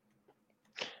 especially.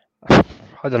 I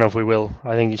don't know if we will.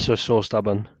 I think he's just so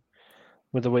stubborn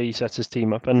with the way he sets his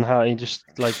team up, and how he just,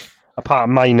 like, apart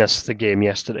minus the game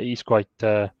yesterday, he's quite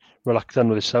reluctant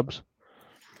with his subs.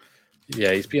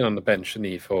 Yeah, he's been on the bench,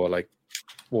 and for like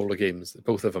all the games.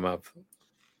 Both of them have.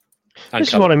 This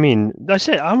is what I mean. I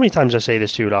say, how many times I say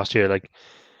this to you last year? Like,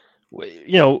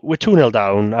 you know, we're 2-0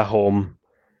 down at home.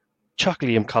 Chuck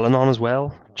Liam Cullen on as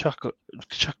well. Chuck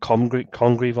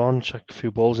Congreve on. Chuck a few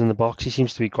balls in the box. He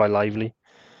seems to be quite lively.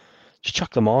 Just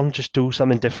chuck them on. Just do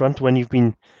something different when you've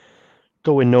been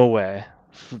going nowhere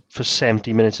for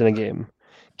 70 minutes in a game.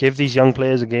 Give these young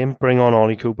players a game. Bring on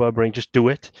Ollie Cooper. Just do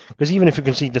it. Because even if you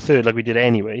concede the third like we did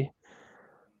anyway,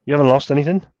 you haven't lost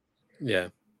anything. Yeah.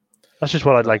 That's just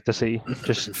what I'd like to see.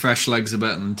 Just fresh legs are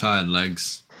better than tired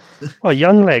legs. Well,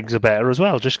 young legs are better as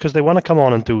well, just because they want to come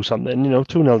on and do something.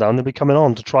 2-0 down, they'll be coming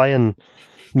on to try and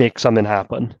make something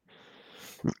happen.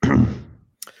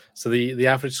 So the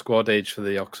average squad age for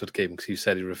the Oxford game, because you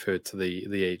said he referred to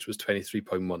the age, was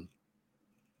 23.1.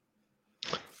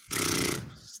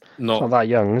 It's not that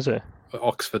young, is it?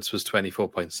 Oxford's was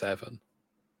 24.7.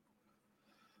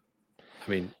 I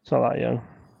mean, it's not that young.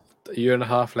 A year and a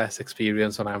half less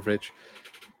experience on average.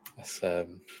 It's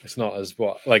not as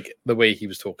like the way he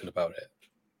was talking about it.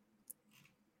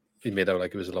 He made out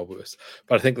like it was a lot worse.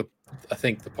 But I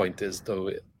think the point is,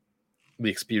 though, the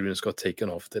experience got taken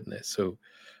off, didn't it? So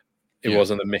it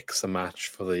wasn't a mix and match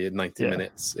for the 90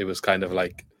 minutes. It was kind of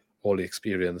like all the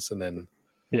experience and then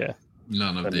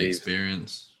none of the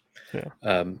experience.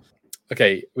 Yeah.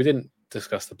 Okay, we didn't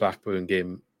discuss the Blackburn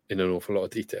game in an awful lot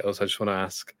of details. I just want to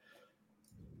ask,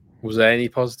 was there any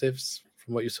positives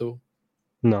from what you saw?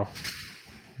 No,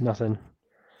 nothing.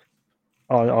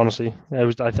 Honestly, it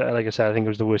was. Like I said, I think it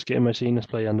was the worst game I've seen us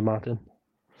play under Martin,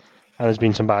 and there's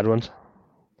been some bad ones.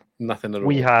 Nothing at all.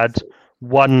 We had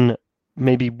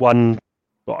maybe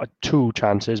two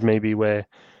chances, maybe where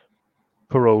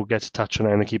Perot gets a touch on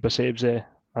it and the keeper saves it,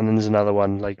 and then there's another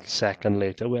one like second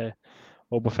later where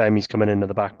Obafemi's coming into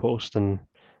the back post and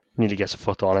nearly gets a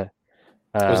foot on it.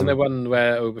 Wasn't there one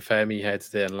where Obafemi heads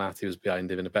there and Lati was behind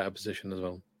him in a better position as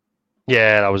well?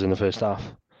 Yeah, that was in the first half.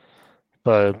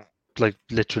 But like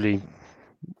literally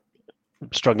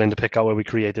struggling to pick out where we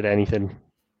created anything.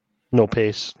 No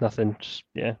pace, nothing. Just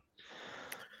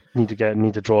need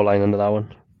to draw a line under that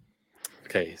one.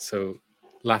 Okay, so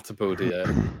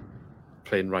Latibodia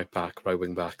playing right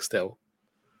wing back still.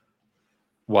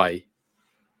 Why?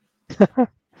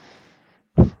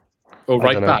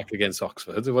 Right back against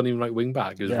Oxford. It wasn't even right wing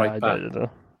back. It was right back.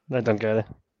 I don't get it.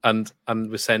 And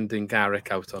we're sending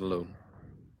Garrick out on loan.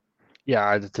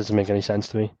 Yeah, it doesn't make any sense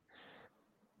to me.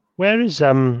 Where is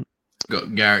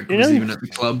Got Garrick was even at the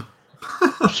club.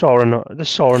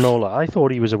 Sorinola. I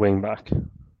thought he was a wing back.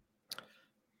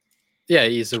 Yeah,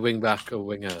 he's a wing back or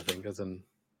winger, I think.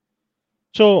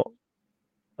 So,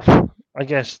 I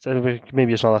guess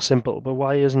maybe it's not that simple, but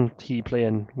why isn't he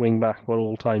playing wing back at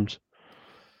all times?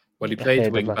 Well, he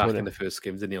played wing back in the first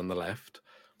game, didn't he, on the left?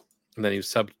 And then he was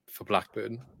subbed for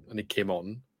Blackburn, and he came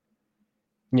on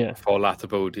for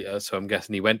Latibodia. So I'm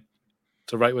guessing he went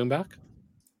to right wing back?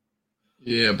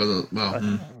 Yeah, but,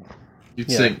 you'd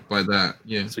think by that,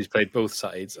 yeah. So he's played both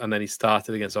sides, and then he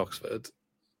started against Oxford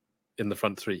in the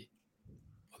front three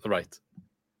on the right.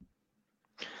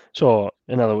 So,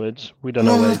 in other words, we don't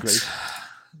know where he plays.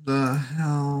 The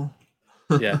hell?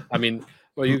 Yeah, I mean,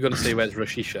 what are you going to say? Where's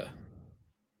Rashisha?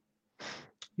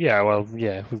 Yeah, well,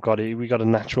 yeah, we got a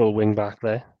natural wing back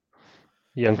there.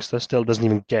 The youngster still doesn't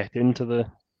even get into the.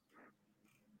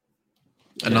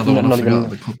 Another one.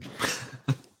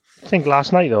 I think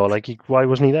last night though, why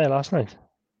wasn't he there last night?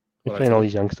 He's playing all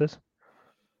these youngsters.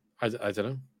 I don't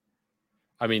know.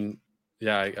 I mean,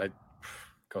 I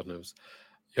God knows.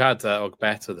 You had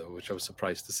Ogbeta though, which I was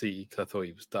surprised to see because I thought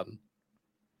he was done.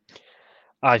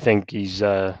 I think he's.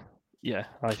 I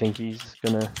think he's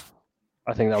gonna.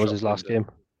 I think that was his last game.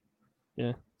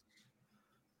 Yeah.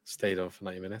 Stayed on for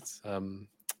 90 minutes. But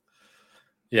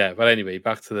anyway,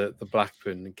 back to the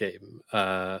Blackburn game.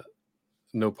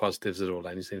 No positives at all.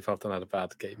 And you saying Felton had a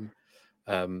bad game.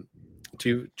 Do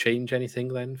you change anything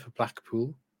then for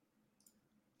Blackpool?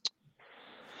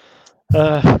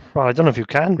 Well, I don't know if you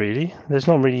can really. There's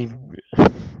not really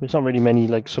many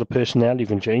sort of personnel you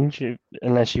can change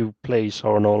unless you play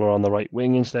Sorinola on the right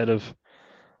wing instead of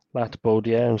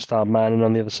Latibodia and start manning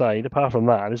on the other side. Apart from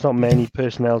that, there's not many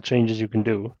personnel changes you can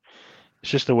do.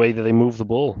 It's just the way that they move the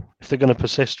ball. If they're going to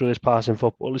persist with this passing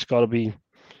football, it's got to be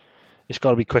it's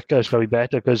got to be quicker. It's got to be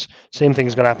better because same thing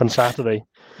is going to happen Saturday.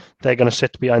 They're going to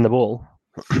sit behind the ball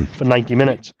for 90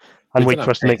 minutes and wait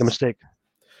for us to make a mistake.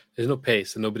 There's no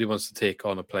pace, and nobody wants to take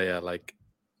on a player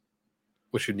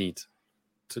which you need.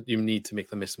 You need to make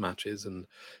the mismatches and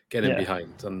get in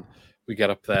behind. And we get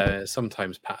up there.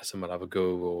 Sometimes Patterson will have a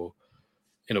go, or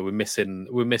we're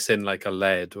missing like a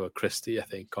Led or a Christie, I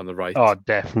think, on the right. Oh,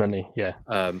 definitely, yeah.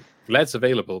 Led's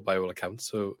available by all accounts.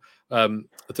 So I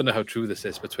don't know how true this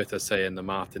is, but Twitter's saying that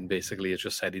Martin basically has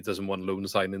just said he doesn't want loan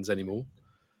signings anymore,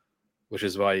 which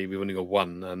is why we've only got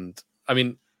one. And I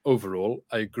mean, overall,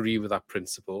 I agree with that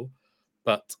principle,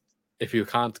 but if you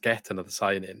can't get another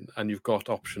sign-in and you've got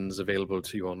options available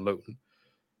to you on loan,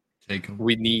 take them.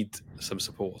 We need some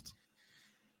support.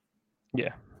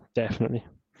 Yeah, definitely.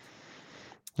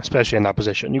 Especially in that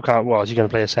position. You can't, you're going to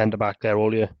play a centre-back there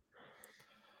all year.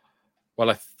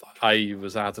 Well, I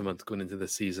was adamant going into the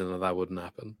season that wouldn't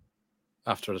happen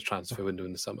after the transfer window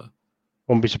in the summer.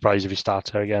 Wouldn't be surprised if he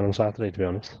starts there again on Saturday, to be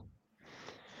honest.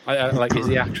 Is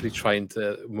he actually trying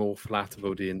to morph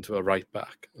Latibody into a right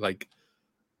back?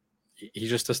 He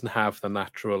just doesn't have the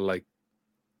natural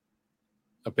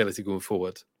ability going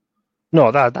forward.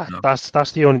 No,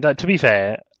 that's the only. To be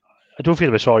fair, I don't feel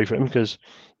a bit sorry for him because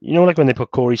when they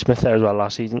put Corey Smith there as well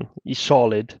last season, he's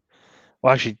solid.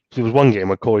 Well, actually, there was one game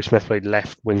where Corey Smith played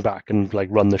left wing back and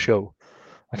run the show.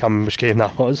 I can't remember which game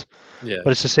that was. Yeah, but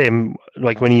it's the same.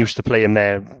 When he used to play him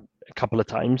there a couple of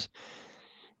times.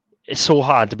 It's so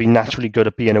hard to be naturally good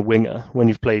at being a winger when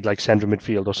you've played centre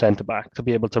midfield or centre back to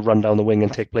be able to run down the wing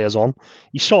and take players on.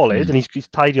 He's solid and he's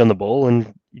tidy on the ball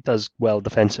and he does well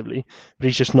defensively, but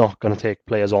he's just not going to take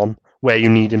players on where you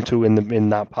need him to in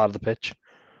that part of the pitch.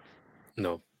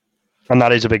 No, and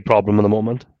that is a big problem at the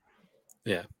moment.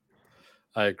 Yeah,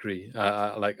 I agree.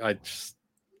 I just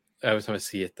every time I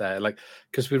see it there,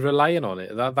 because we're relying on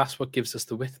it. That's what gives us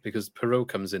the width because Perot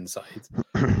comes inside,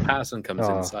 Patterson comes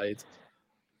inside.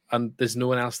 And there's no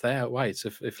one else there out wide. So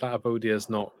if Latibodia is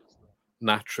not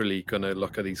naturally going to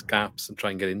look at these gaps and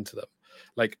try and get into them,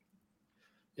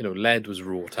 Led was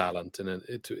raw talent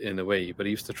in a way, but he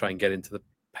used to try and get into the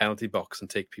penalty box and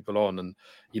take people on. And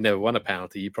he never won a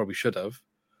penalty. He probably should have.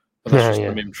 But that's just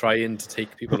from him trying to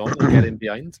take people on and get in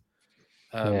behind.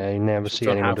 You never see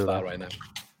anyone do that right now.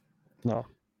 No.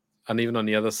 And even on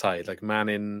the other side,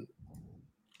 Manning,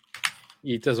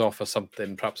 he does offer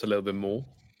something perhaps a little bit more.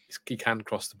 He can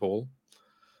cross the ball,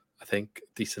 I think,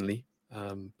 decently.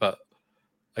 But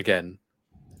again,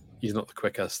 he's not the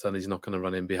quickest and he's not going to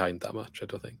run in behind that much, I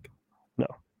don't think. No.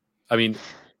 I mean,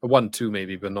 a 1-2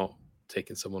 maybe, but not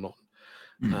taking someone on.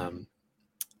 I'm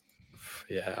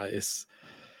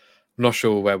not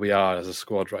sure where we are as a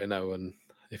squad right now and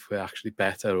if we're actually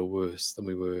better or worse than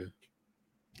we were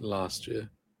last year.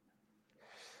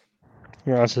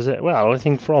 Yeah, this is it. Well, I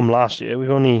think from last year, we've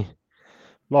only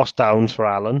lost Downs for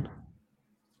Allen.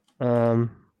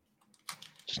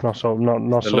 Just not so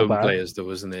bad. Players though,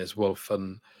 isn't there? It's Wolf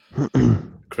and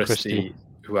Christie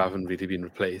who haven't really been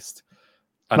replaced.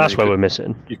 And that's where we're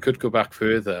missing. You could go back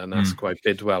further and ask why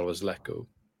Bidwell was let go.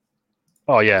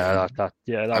 Oh yeah, that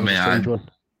was a strange one.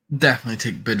 Definitely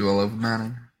take Bidwell over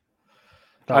Manning.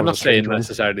 I'm not saying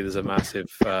necessarily there's a massive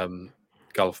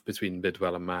gulf between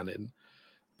Bidwell and Manning,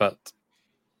 but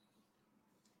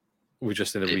we're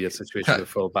just in a weird situation with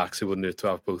full backs who wouldn't need to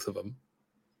have both of them.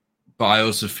 But I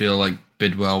also feel like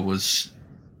Bidwell was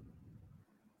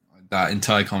that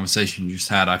entire conversation you just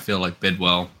had. I feel like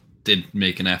Bidwell did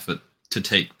make an effort to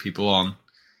take people on,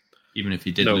 even if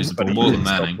he did lose the ball more than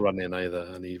Manning. Stop running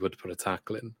either, and he would put a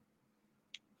tackle in.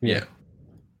 Yeah,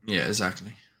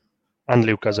 exactly. And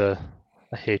Luke has a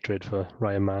hatred for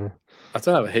Ryan Manning. I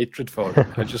don't have a hatred for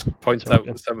him. I just point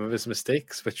out some of his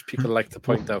mistakes, which people like to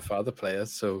point out for other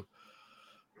players. So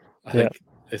I think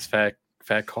it's fair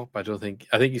cop. I think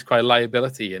he's quite a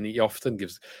liability, and he often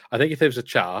gives. I think if there was a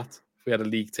chart, if we had a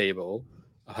league table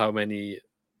of how many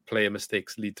player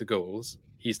mistakes lead to goals,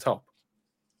 he's top.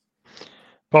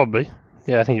 Probably,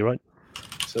 yeah. I think you're right.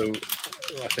 So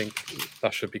I think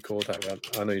that should be called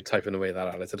out. I know you're typing away that,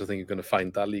 Alex. I don't think you're going to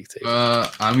find that league table.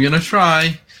 I'm going to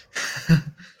try.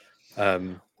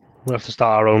 We'll have to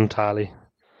start our own tally.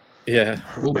 Yeah,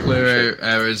 all player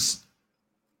errors.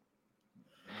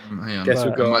 Hang on. Guess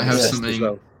who got might have something as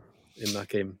well in that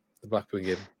game, the Blackburn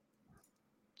game.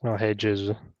 Oh,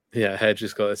 Hedges. Yeah,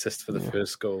 Hedges got assist for the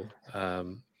first goal.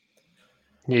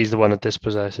 He's the one that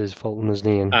dispossesses Fulton's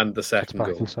knee and the second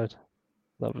goal. Inside.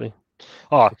 Lovely.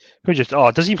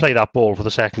 Does he play that ball for the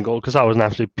second goal? Because that was an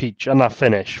absolute peach, and that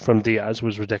finish from Diaz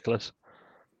was ridiculous.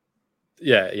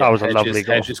 Yeah. That was a lovely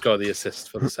goal. Hedges got the assist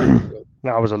for the second goal.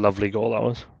 That was a lovely goal. That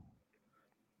was.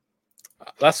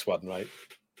 That's one, right?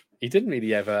 he didn't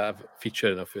really ever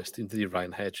feature in our first team, did he,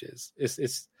 Ryan Hedges?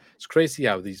 It's crazy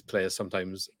how these players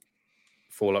sometimes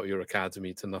fall out of your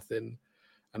academy to nothing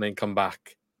and then come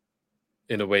back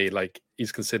in a way like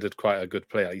he's considered quite a good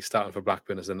player. He's starting for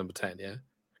Blackburn as a number 10, yeah?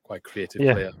 Quite creative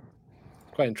player.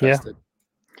 Quite interested.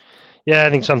 Yeah, I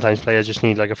think sometimes players just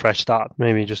need like a fresh start,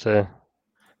 maybe just a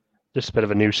bit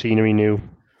of a new scenery,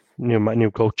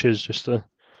 new coaches,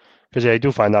 because I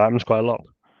do find that happens quite a lot.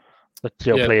 That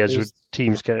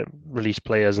teams get released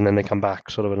players and then they come back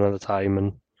sort of another time.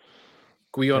 And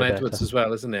Gwion Edwards as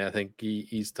well, isn't he? I think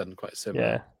he's done quite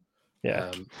similar.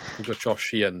 Yeah. We've got Josh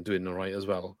Sheehan doing all right as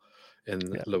well in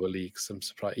lower leagues. I'm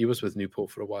surprised. He was with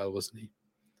Newport for a while, wasn't he?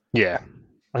 Yeah.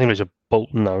 I think he's a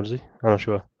Bolton now, is he? I'm not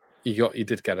sure. He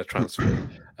did get a transfer.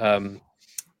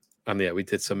 And we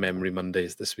did some memory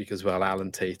Mondays this week as well.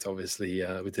 Alan Tate, obviously.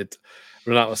 We did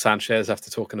Renato Sanchez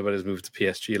after talking about his move to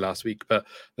PSG last week. But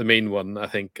the main one, I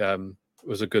think,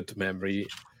 was a good memory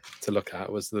to look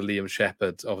at was the Liam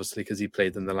Shepherd, obviously, because he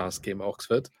played in the last game at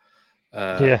Oxford,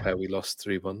 where we lost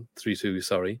 3-2,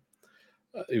 sorry.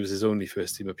 It was his only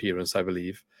first-team appearance, I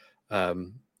believe.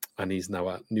 And he's now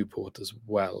at Newport as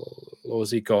well. Or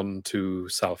has he gone to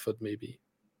Salford, maybe?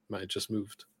 Might have just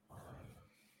moved. I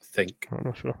think. I'm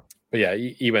not sure. But yeah,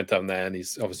 he went down there and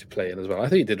he's obviously playing as well. I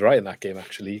think he did right in that game,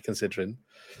 actually, considering.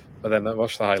 But then I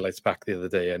watched the highlights back the other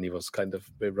day and he was kind of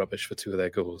a bit rubbish for 2 of their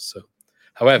goals. So,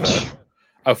 however,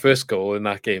 our first goal in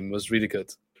that game was really good.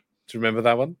 Do you remember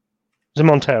that one? Was it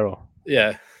Montero?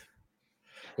 Yeah.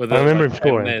 I remember him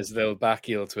scoring. There's a little back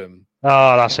heel to him.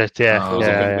 Oh, that's it. Yeah,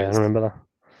 I remember that.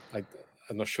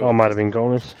 I'm not sure. Oh, it might have been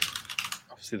goals.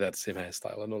 Obviously, they had the same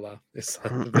hairstyle and all that.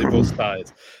 They both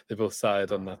started. They both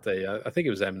started on that day. I think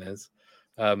it was Emnes.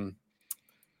 But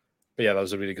yeah, that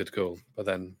was a really good goal. But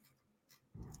then,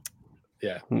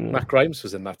 Matt Grimes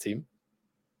was in that team.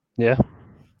 Yeah.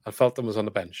 And Felton was on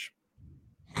the bench.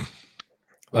 And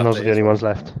those are the only ones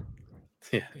left.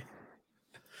 Yeah.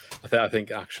 I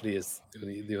think actually is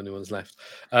the only ones left.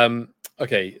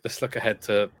 Okay, let's look ahead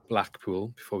to Blackpool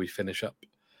before we finish up.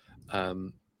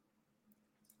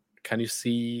 Can you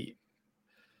see?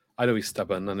 I know he's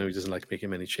stubborn. I know he doesn't like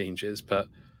making many changes, but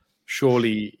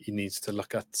surely he needs to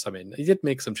look at something. He did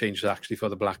make some changes actually for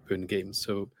the Blackburn game.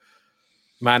 So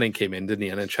Manning came in, didn't he?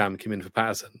 And then Cham came in for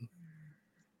Patterson.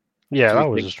 Yeah, that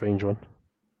was a strange one.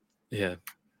 Yeah.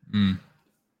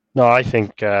 No, I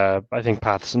think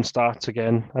Patterson starts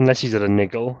again, unless he's at a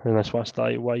niggle, and that's why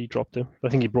he dropped him. I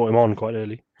think he brought him on quite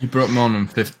early. He brought him on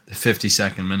the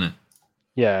 52nd minute.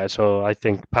 Yeah, so I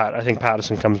think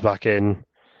Patterson comes back in.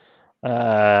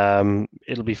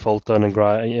 It'll be Fulton and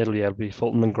Grimes. It'll be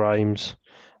Fulton and Grimes,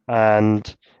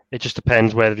 and it just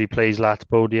depends whether he plays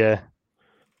Latbodia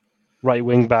right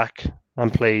wing back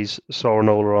and plays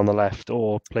Sorinola on the left,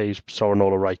 or plays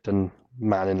Sorinola right and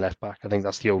Manning left back. I think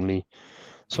that's the only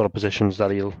sort of positions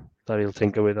that he'll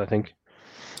tinker with. I think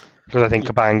because I think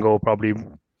Cabango probably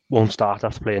won't start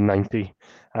after playing 90.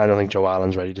 I don't think Joe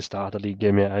Allen's ready to start a league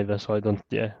game yet either, so I don't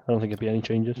think it'll be any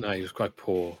changes. No, he was quite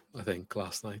poor, I think,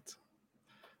 last night,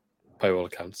 by all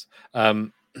accounts.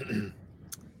 But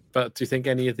do you think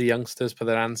any of the youngsters put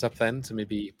their hands up then to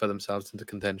maybe put themselves into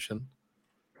contention?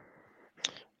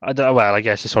 I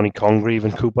guess it's only Congreve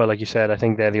and Cooper, like you said. I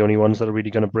think they're the only ones that are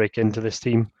really going to break into this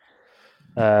team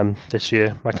this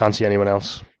year. I can't see anyone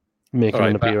else making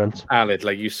an appearance. Alid,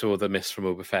 like you saw the miss from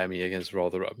Obafemi against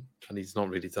Rotherham, and he's not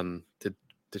really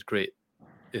did great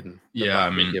in the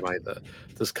game either.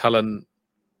 Do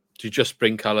you just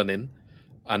bring Cullen in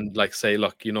and like say,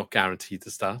 look, you're not guaranteed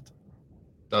to start?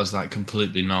 Does that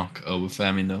completely knock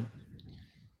Obafemi though?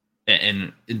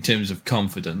 In terms of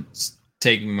confidence,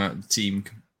 taking him out of the team,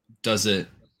 does it,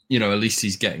 at least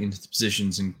he's getting into the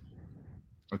positions and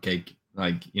he's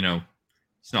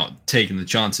not taking the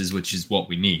chances, which is what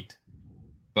we need.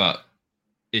 But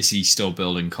is he still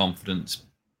building confidence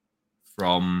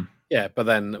from? Yeah, but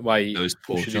then why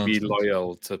should you be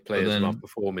loyal to players not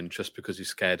performing just because you're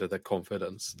scared of their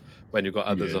confidence when you've got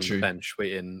others on the bench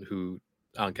waiting who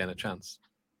aren't getting a chance?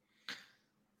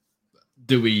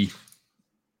 Could we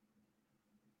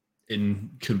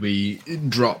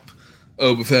drop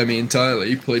Obafemi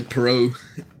entirely, play Perot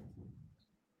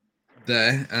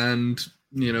there, and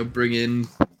bring in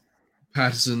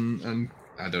Patterson and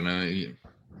I don't know,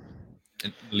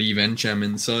 leave Encham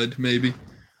inside maybe?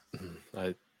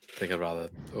 I think I'd rather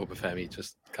Obafemi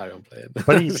just carry on playing.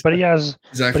 But he has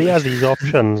these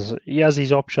options. He has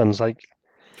these options. Like,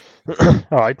 all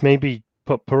right, maybe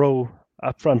put Perot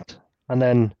up front and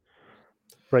then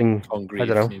bring Congreve, I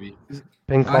don't know, maybe.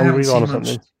 Bring Congreve on or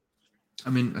something. I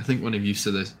mean, I think one of you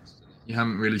said this. You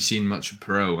haven't really seen much of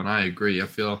Perot, and I agree. I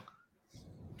feel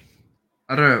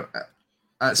I don't know.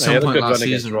 At some point last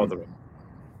season,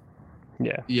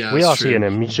 yeah, we are seeing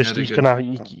him.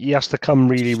 He has to come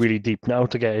really, really deep now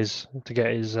to get his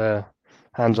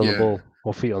hands on the ball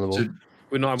or feet on the ball.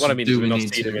 We're not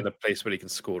seeing him in a place where he can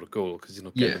score a goal because he's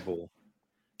not getting the ball.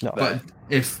 No. But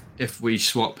if we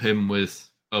swap him with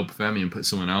Obafemi and put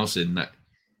someone else in that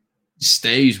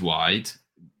stays wide,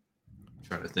 I'm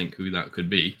trying to think who that could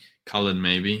be. Cullen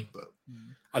maybe, but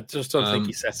I just don't think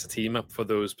he sets the team up for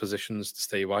those positions to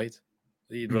stay wide.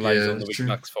 He relies on the wing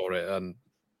backs for it, and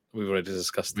we've already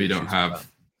discussed. We don't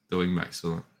have the wing backs for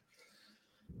that.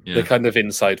 Yeah. They're kind of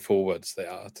inside forwards. They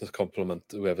are to complement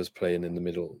whoever's playing in the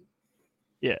middle.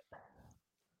 Yeah.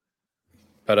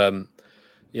 But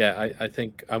I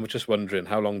think I'm just wondering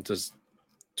how long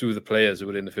do the players who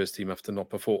are in the first team have to not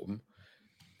perform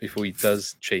before he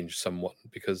does change somewhat,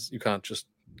 because you can't just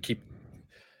keep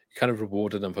kind of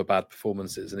rewarding them for bad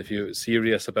performances. And if you're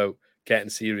serious about getting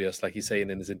serious, like he's saying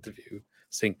in his interview,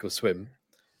 sink or swim.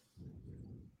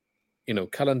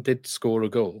 Cullen did score a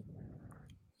goal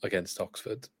against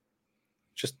Oxford.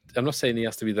 I'm not saying he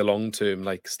has to be the long term,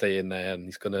 like stay in there and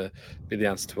he's going to be the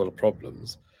answer to all the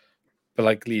problems. But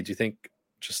like Lee, do you think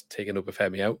just taking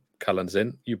Obafemi out, Cullen's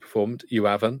in, you performed, you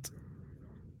haven't?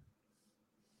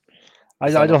 I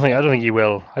don't think he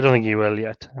will. I don't think he will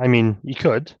yet. I mean, he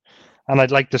could, and I'd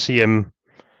like to see him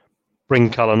bring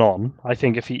Cullen on. I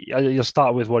think if he'll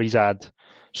start with what he's had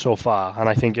so far, and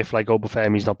I think if like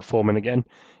Obafemi's not performing again,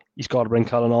 he's got to bring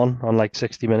Cullen on like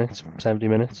 60 minutes, 70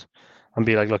 minutes, and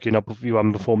be like, look, you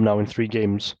haven't performed now in 3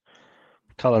 games.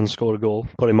 Cullen scored a goal,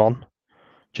 put him on,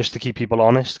 just to keep people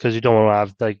honest, because you don't want to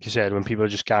have, like you said, when people are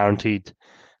just guaranteed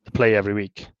to play every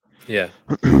week. Yeah.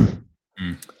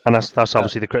 And that's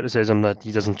obviously the criticism, that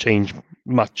he doesn't change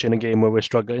much in a game where we're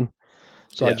struggling.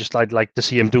 So I'd like to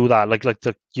see him do that. Like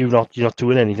you're not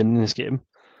doing anything in this game.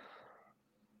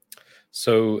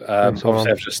 So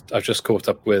obviously I've just caught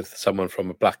up with someone from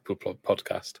a Blackpool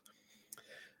podcast.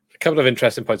 A couple of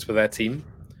interesting points for their team.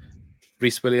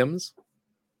 Rhys Williams.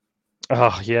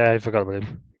 Oh yeah, I forgot about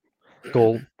him.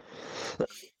 Goal.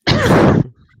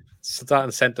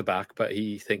 Starting centre back, but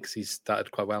he thinks he's started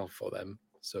quite well for them.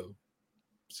 So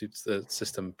suits the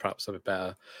system perhaps a bit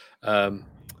better.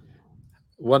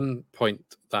 One point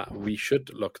that we should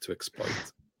look to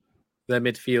exploit, their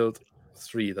midfield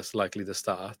 3 that's likely to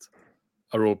start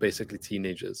are all basically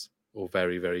teenagers or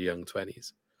very, very young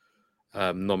 20s.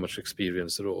 Not much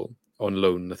experience at all. On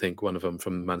loan, I think one of them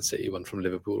from Man City, one from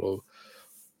Liverpool, or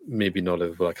maybe not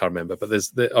Liverpool, I can't remember. But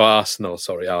there's Arsenal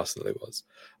it was.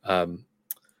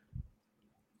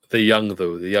 The young,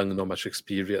 not much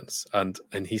experience. And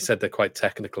he said they're quite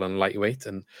technical and lightweight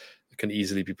and can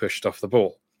easily be pushed off the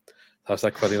ball. I was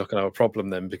like, well, you're not going to have a problem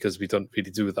then, because we don't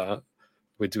really do that.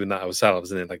 We're doing that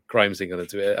ourselves, and then like Grimes ain't going to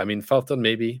do it. I mean, Felton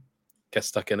maybe gets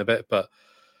stuck in a bit, but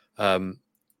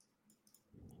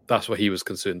that's what he was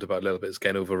concerned about a little bit, is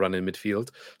getting overrun in midfield.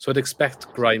 So I'd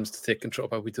expect Grimes to take control,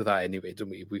 but we do that anyway,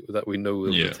 don't we? We know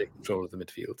we'll take control of the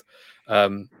midfield.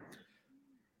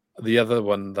 The other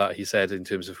one that he said in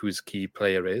terms of whose key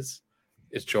player is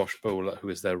Josh Bowler, who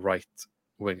is their right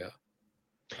winger.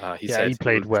 He said he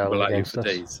played well against us.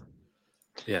 Days.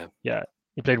 Yeah,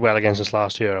 he played well against us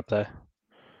last year up there.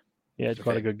 Yeah, it's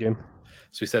quite a good game.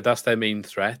 So he said that's their main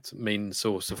threat, main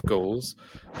source of goals.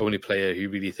 Only player who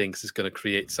really thinks is going to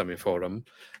create something for him,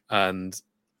 and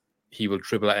he will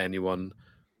dribble at anyone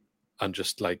and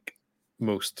just like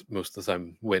most of the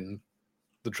time win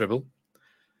the dribble,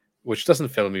 which doesn't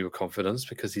fill me with confidence,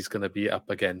 because he's going to be up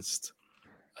against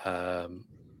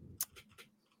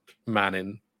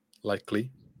Manning likely.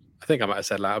 I think I might have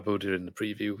said Latibodia in the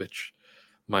preview, which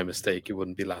my mistake. It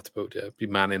wouldn't be Latibodia. It'd be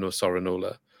Manning or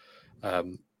Sorinola.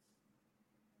 I'm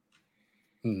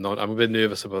a bit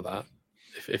nervous about that.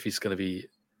 If he's going to be,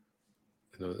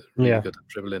 really good at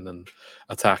dribbling and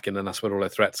attacking, and that's where all their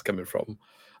threats coming from.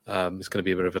 It's going to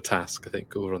be a bit of a task, I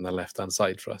think, over on the left-hand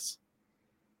side for us.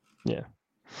 Yeah,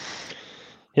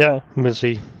 we'll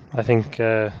see. I think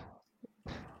it's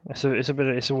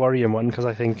a worrying one, because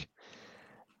I think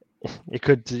it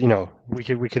could, we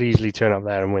could easily turn up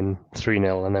there and win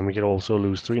 3-0, and then we could also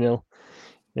lose 3-0.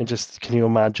 And just, can you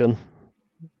imagine?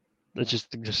 It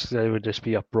would just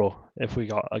be uproar if we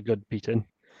got a good beating.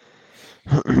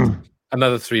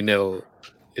 Another 3-0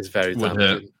 is very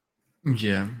damaging.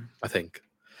 Yeah, I think,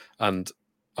 and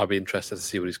I'll be interested to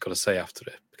see what he's got to say after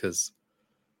it, because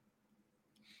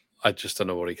I just don't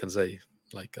know what he can say.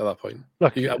 Like at that point,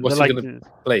 look, what's he going to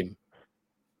blame?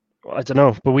 I don't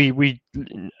know, but we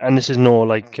and this is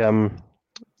no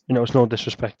it's no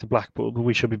disrespect to Blackpool, but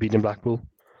we should be beating Blackpool.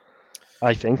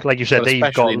 I think, like you said,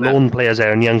 they've got lone players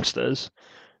there and youngsters,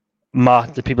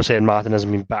 The people saying Martin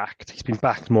hasn't been backed. He's been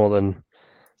backed more than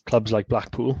clubs like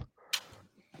Blackpool.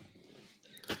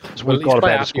 So Well, we've got he's a quite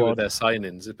better happy squad. with their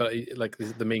signings, but like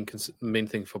the main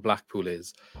thing for Blackpool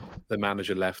is the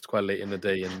manager left quite late in the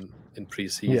day in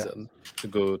pre-season to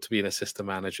go to be an assistant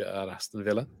manager at Aston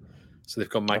Villa. So they've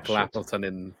got Michael Appleton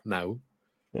in now,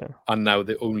 and now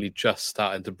they're only just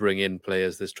starting to bring in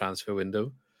players this transfer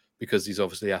window because he's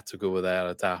obviously had to go over there,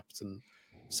 adapt, and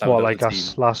sound out like the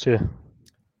us team. last year.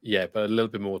 Yeah, but a little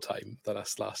bit more time than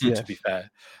us last year, to be fair.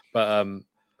 But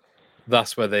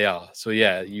that's where they are. So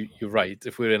yeah, you're right.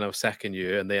 If we're in our second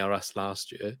year and they are us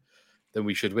last year, then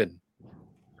we should win.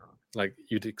 Like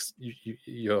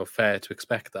you're fair to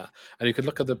expect that. And you could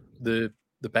look at the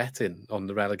betting on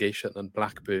the relegation, and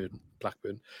Blackpool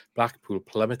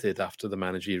plummeted after the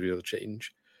managerial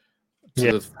change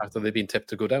to the fact that they've been tipped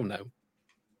to go down now.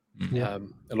 Yeah.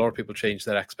 A lot of people changed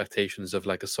their expectations of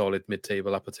like a solid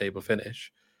mid-table, upper table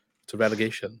finish to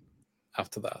relegation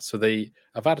after that. So they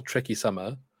have had a tricky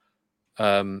summer.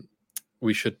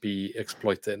 We should be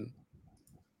exploiting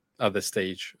at this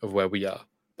stage of where we are,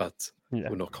 but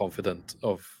we're not confident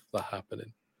of that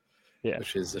happening,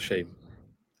 which is a shame.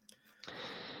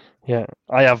 Yeah,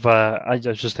 I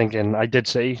was just thinking. I did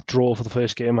say draw for the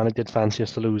first game, and I did fancy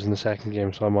us to lose in the second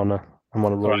game. So I'm on a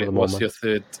roll at the moment. What's your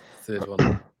third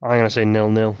one? I'm gonna say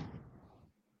 0-0.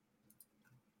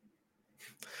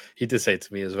 He did say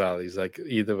to me as well, he's like,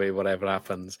 either way, whatever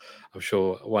happens, I'm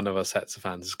sure one of our sets of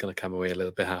fans is going to come away a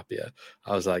little bit happier.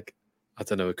 I was like, I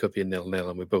don't know, it could be a 0-0,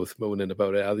 and we're both moaning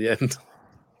about it at the end.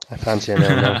 I fancy a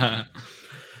 0-0.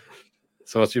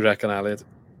 So what do you reckon, Alid?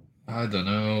 I don't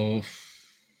know.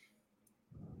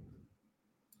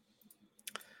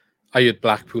 I heard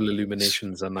Blackpool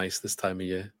illuminations are nice this time of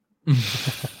year.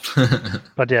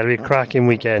 But yeah, it'll be a cracking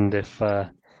weekend if the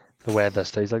weather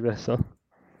stays like this. So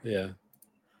yeah.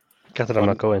 Gutted I'm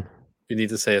not going. You need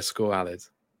to say a score, Alid.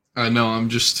 No, I'm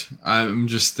just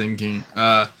thinking.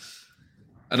 I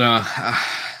don't know.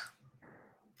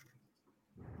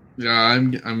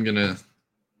 I'm gonna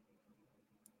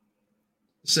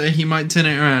say he might turn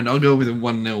it around. I'll go with a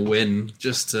 1-0 win,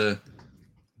 just to.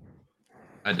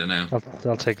 I don't know.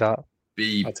 I'll take that.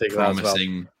 I'll take promising. That as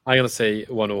well. I'm gonna say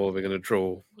 1-1. We're gonna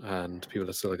draw, and people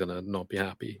are still gonna not be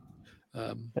happy,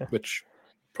 which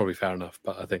probably fair enough.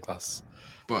 But I think that's.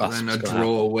 But then a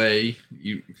draw away,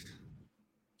 you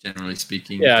generally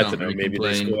speaking, I don't know. Really maybe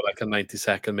complain. they score like a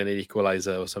 92nd minute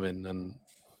equaliser or something,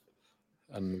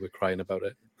 and we're crying about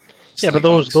it. It's but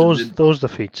those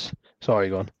defeats. Sorry,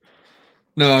 go on.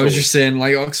 No, I was just saying,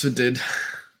 like Oxford did.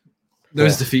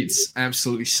 Those defeats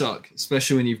absolutely suck,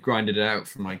 especially when you've grinded it out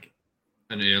from like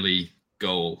an early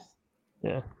goal.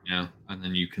 Yeah. Yeah, and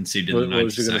then you conceded the 92nd. What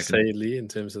was you going to say, Lee, in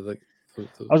terms of like? I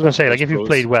was going to say, like, if you've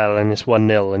played well and it's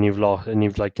 1-0 and you've lost and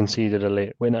you've like conceded a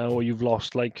late winner, or you've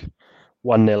lost like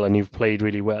 1-0 and you've played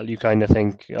really well, you kind of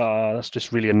think, that's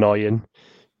just really annoying.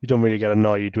 You don't really get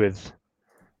annoyed with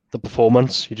the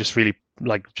performance. You're just really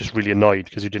annoyed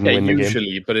because you didn't win the game.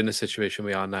 Usually, but in a situation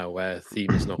we are now where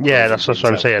theme is not. Yeah, that's what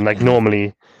I'm saying. Like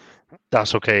normally,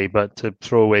 that's okay, but to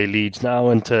throw away leads now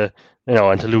and to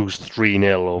lose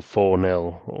 3-0 or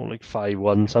 4-0 or like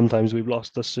 5-1, sometimes we've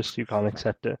lost. That's just, you can't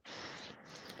accept it.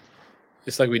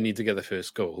 It's like we need to get the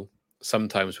first goal.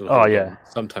 Sometimes we'll.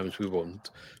 Sometimes we won't.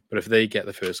 But if they get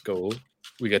the first goal,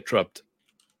 we get drubbed.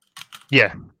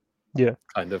 Yeah.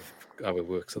 Kind of how it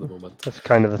works at the moment. That's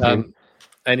kind of the thing.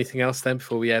 Anything else then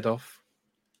before we head off?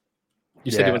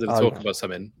 You said you wanted to talk about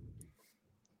something.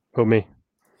 Who, me?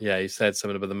 Yeah, you said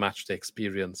something about the match day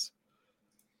experience.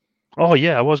 Oh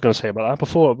yeah, I was going to say about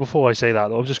that. Before I say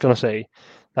that, I was just going to say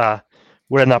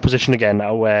we're in that position again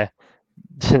now where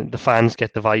the fans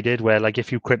get divided. Where like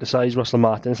if you criticise Russell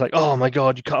Martin, it's like, oh my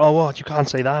god, you can't. Oh what? You can't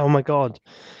say that. Oh my god,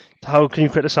 how can you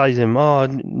criticise him? Oh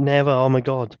never. Oh my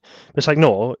god. But it's like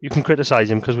no, you can criticise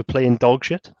him because we're playing dog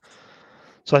shit.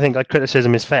 So I think like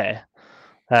criticism is fair.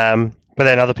 But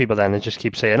then other people then just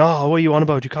keep saying, oh, what are you on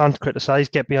about? You can't criticise.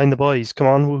 Get behind the boys. Come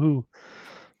on, woohoo.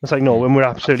 It's like, no, when we're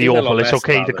absolutely awful, it's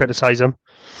okay to criticise them.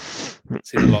 I've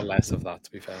seen a lot less of that,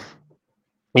 to be fair.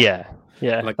 Yeah.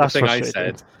 Like the thing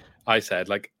I said,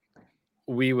 like,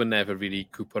 we were never really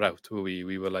Cooper out, were we?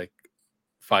 We were like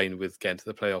fine with getting to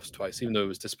the playoffs twice, even though it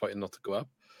was disappointing not to go up.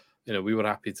 We were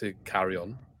happy to carry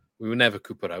on. We were never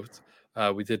Cooper out.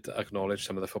 We did acknowledge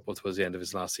some of the football towards the end of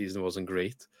his last season wasn't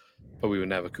great, but we were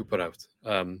never Cooper out.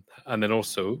 And then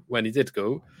also, when he did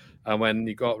go, and when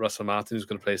you got Russell Martin, who's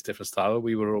going to play his different style,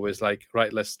 we were always like,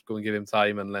 right, let's go and give him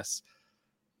time and let's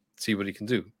see what he can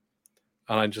do.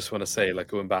 And I just want to say, like,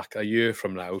 going back a year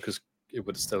from now, because it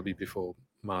would still be before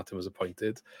Martin was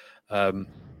appointed,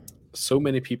 so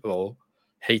many people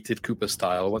hated Cooper's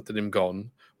style, wanted him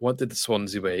gone, wanted the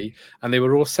Swansea way, and they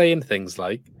were all saying things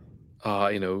like, we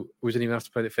don't even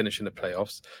have to finish in the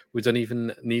playoffs. We don't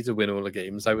even need to win all the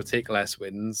games. I would take less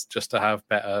wins just to have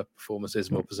better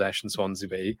performances, more possession, Swansea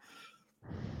way.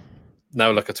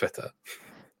 Now look at Twitter.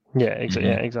 Yeah,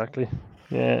 exactly.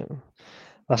 Yeah,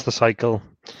 that's the cycle.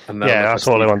 And that's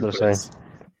all I wanted to say.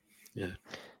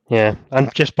 Yeah,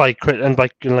 and just by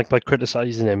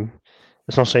criticizing him,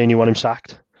 it's not saying you want him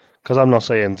sacked, because I'm not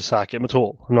saying to sack him at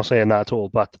all. I'm not saying that at all.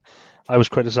 But I was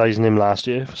criticizing him last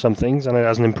year for some things, and it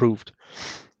hasn't improved.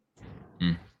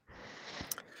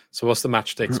 So, what's the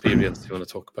match day experience you want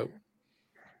to talk about?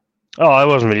 Oh, it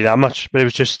wasn't really that much, but it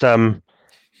was just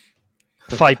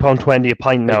 £5.20 a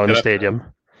pint now in the stadium.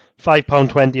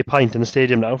 £5.20 a pint in the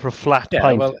stadium now for a flat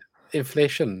pint. Well,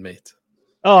 inflation, mate.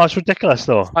 Oh, it's ridiculous,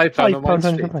 though.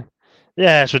 £5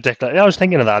 Yeah, it's ridiculous. I was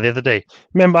thinking of that the other day.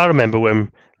 I remember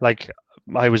when,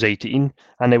 I was 18,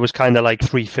 and it was kind of like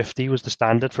 £3.50 was the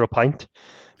standard for a pint.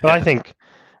 But I think,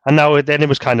 and then it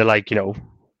was kind of like,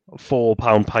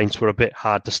 £4 pints were a bit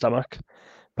hard to stomach.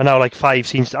 But now, five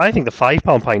seems. I think the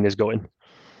 £5 pint is going.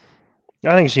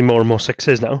 I think you see more and more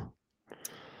sixes now.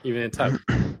 Even in town.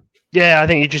 Yeah, I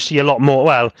think you just see a lot more.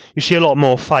 Well, you see a lot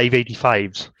more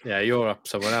 5.85s. Yeah, you're up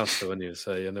somewhere else, though, aren't you?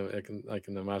 So I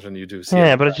can imagine you do see.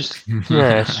 Yeah, but it's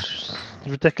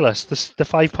ridiculous. The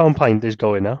 £5 pint is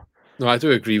going now. No, I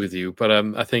do agree with you, but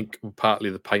I think partly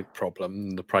the pint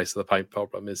problem, the price of the pint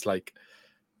problem, is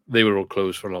they were all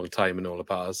closed for a long time in all the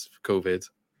bars for COVID.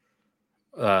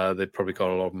 They probably got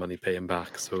a lot of money paying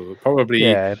back, so probably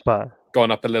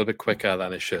gone up a little bit quicker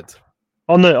than it should.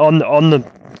 On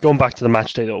the going back to the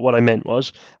match day, though, what I meant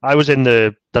was I was in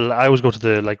I always go to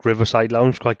the Riverside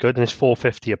Lounge, quite good, and it's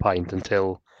 £4.50 a pint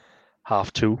until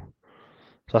 2:30, so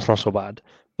that's not so bad.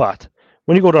 But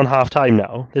when you go down half time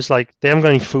now, there's they haven't got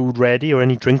any food ready or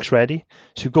any drinks ready,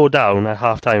 so you go down at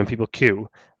half time and people queue,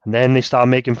 and then they start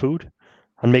making food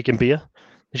and making beer.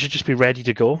 They should just be ready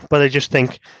to go, but I just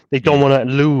think they don't want to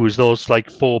lose those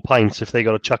 4 pints if they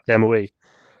got to chuck them away.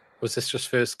 Was this just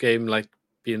first game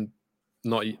being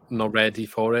not ready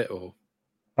for it, or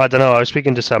I don't know. I was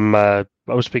speaking to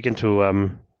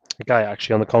a guy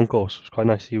actually on the concourse. It was quite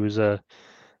nice. He was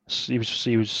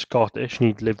Scottish and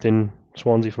he'd lived in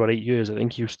Swansea for about 8 years. I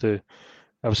think he used to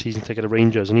have a season ticket at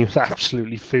Rangers, and he was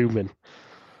absolutely fuming.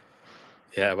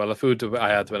 Yeah, well, the food I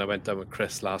had when I went down with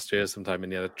Chris last year sometime,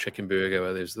 and he had a chicken burger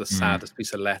where there's the saddest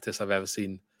piece of lettuce I've ever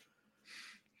seen.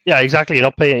 Yeah, exactly. You're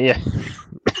not paying. Yeah,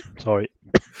 sorry.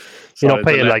 You're not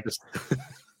paying I'm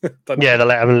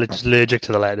just allergic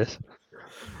to the lettuce.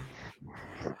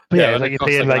 But you're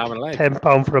paying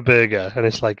 £10 for a burger, and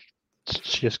it's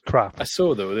just crap. I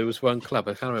saw though there was one club,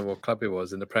 I can't remember what club it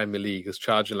was in the Premier League, was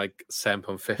charging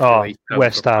 £7.50. Oh,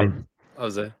 West Ham. What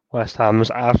was it? West Ham was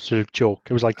an absolute joke.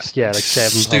 It was £7.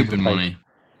 Stupid money.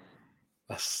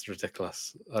 That's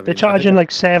ridiculous. They're charging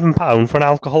 £7 for an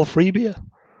alcohol-free beer.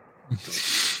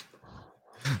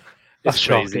 It's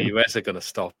crazy. Shocking. Where's it going to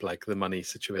stop? The money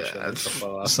situation. That's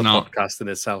a podcast in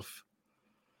itself.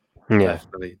 Yeah,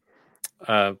 definitely.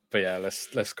 But yeah,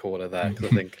 let's call it that,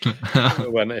 because I think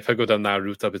if I go down that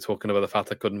route, I'll be talking about the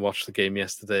fact I couldn't watch the game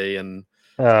yesterday and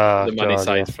the money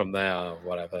side from there or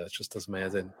whatever. It just does my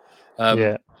head in.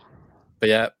 But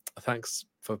yeah, thanks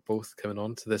for both coming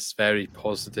on to this very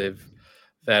positive,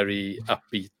 very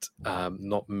upbeat,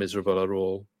 not miserable at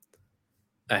all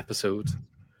episode.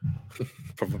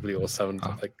 Probably all sound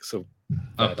so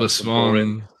up a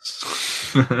swan.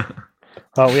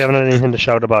 Well, we haven't had anything to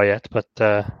shout about yet, but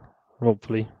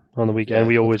hopefully on the weekend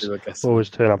we always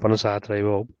turn up on a Saturday. We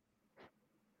hope.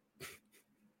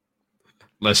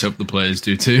 Let's hope the players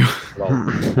do too.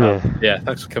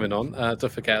 Thanks for coming on.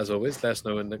 Don't forget, as always, let us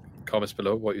know in the comments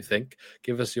below what you think.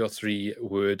 Give us your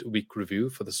 3-word week review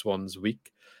for the Swans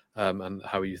week, and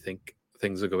how you think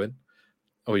things are going,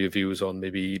 or your views on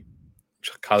maybe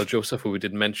Carl Joseph, who we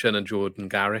didn't mention, and Jordan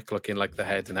Garrick looking like they're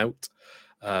heading out.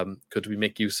 Could we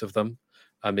make use of them?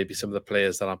 And maybe some of the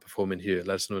players that aren't performing here.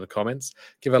 Let us know in the comments.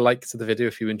 Give a like to the video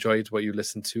if you enjoyed what you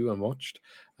listened to and watched.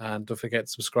 And don't forget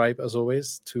to subscribe, as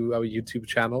always, to our YouTube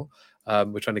channel.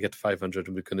 We're trying to get to 500,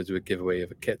 and we're going to do a giveaway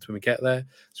of a kit when we get there.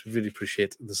 So we really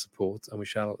appreciate the support, and we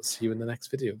shall see you in the next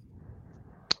video.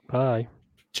 Bye.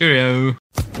 Cheerio.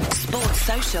 Sports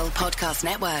Social Podcast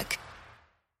Network.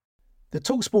 The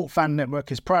TalkSport Fan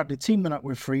Network is proudly teaming up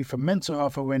with Free for Mental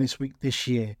Health Awareness Week this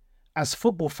year. As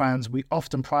football fans, we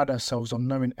often pride ourselves on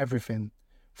knowing everything,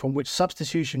 from which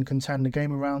substitution can turn the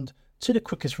game around to the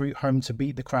quickest route home to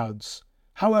beat the crowds.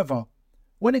 However,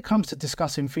 when it comes to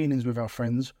discussing feelings with our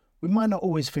friends, we might not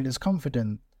always feel as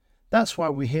confident. That's why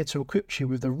we're here to equip you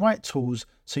with the right tools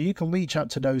so you can reach out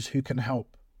to those who can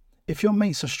help. If your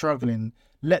mates are struggling,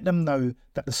 let them know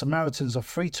that the Samaritans are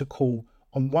free to call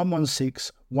on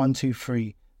 116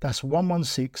 123. That's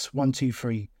 116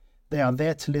 123. They are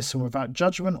there to listen without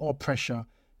judgment or pressure,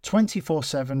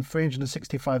 24/7,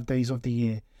 365 days of the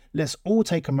year. Let's all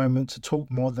take a moment to talk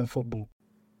more than football.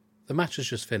 The match has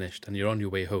just finished and you're on your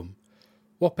way home.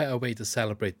 What better way to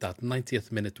celebrate that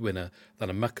 90th minute winner than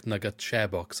a McNugget share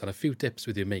box and a few dips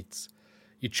with your mates?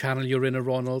 You channel your inner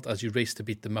Ronald as you race to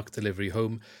beat the McDelivery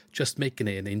home, just making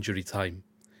it in injury time.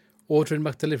 Ordering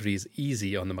McDelivery is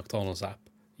easy on the McDonald's app.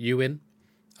 You in?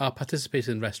 Our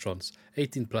participating restaurants,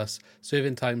 18 plus,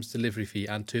 serving times, delivery fee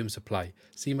and terms apply.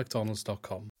 See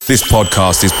mcdonalds.com. This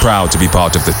podcast is proud to be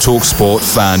part of the TalkSport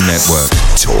Fan Network.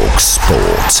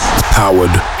 TalkSport.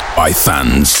 Powered by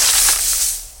fans.